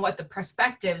 2001 and what the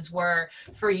perspectives were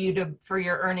for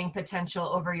your earning potential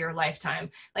over your lifetime.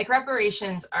 Like,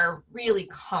 reparations are really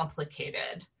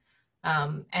complicated.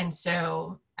 And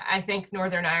so I think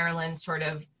Northern Ireland sort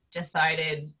of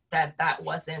decided that that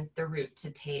wasn't the route to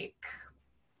take.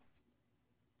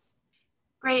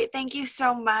 Great, thank you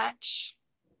so much.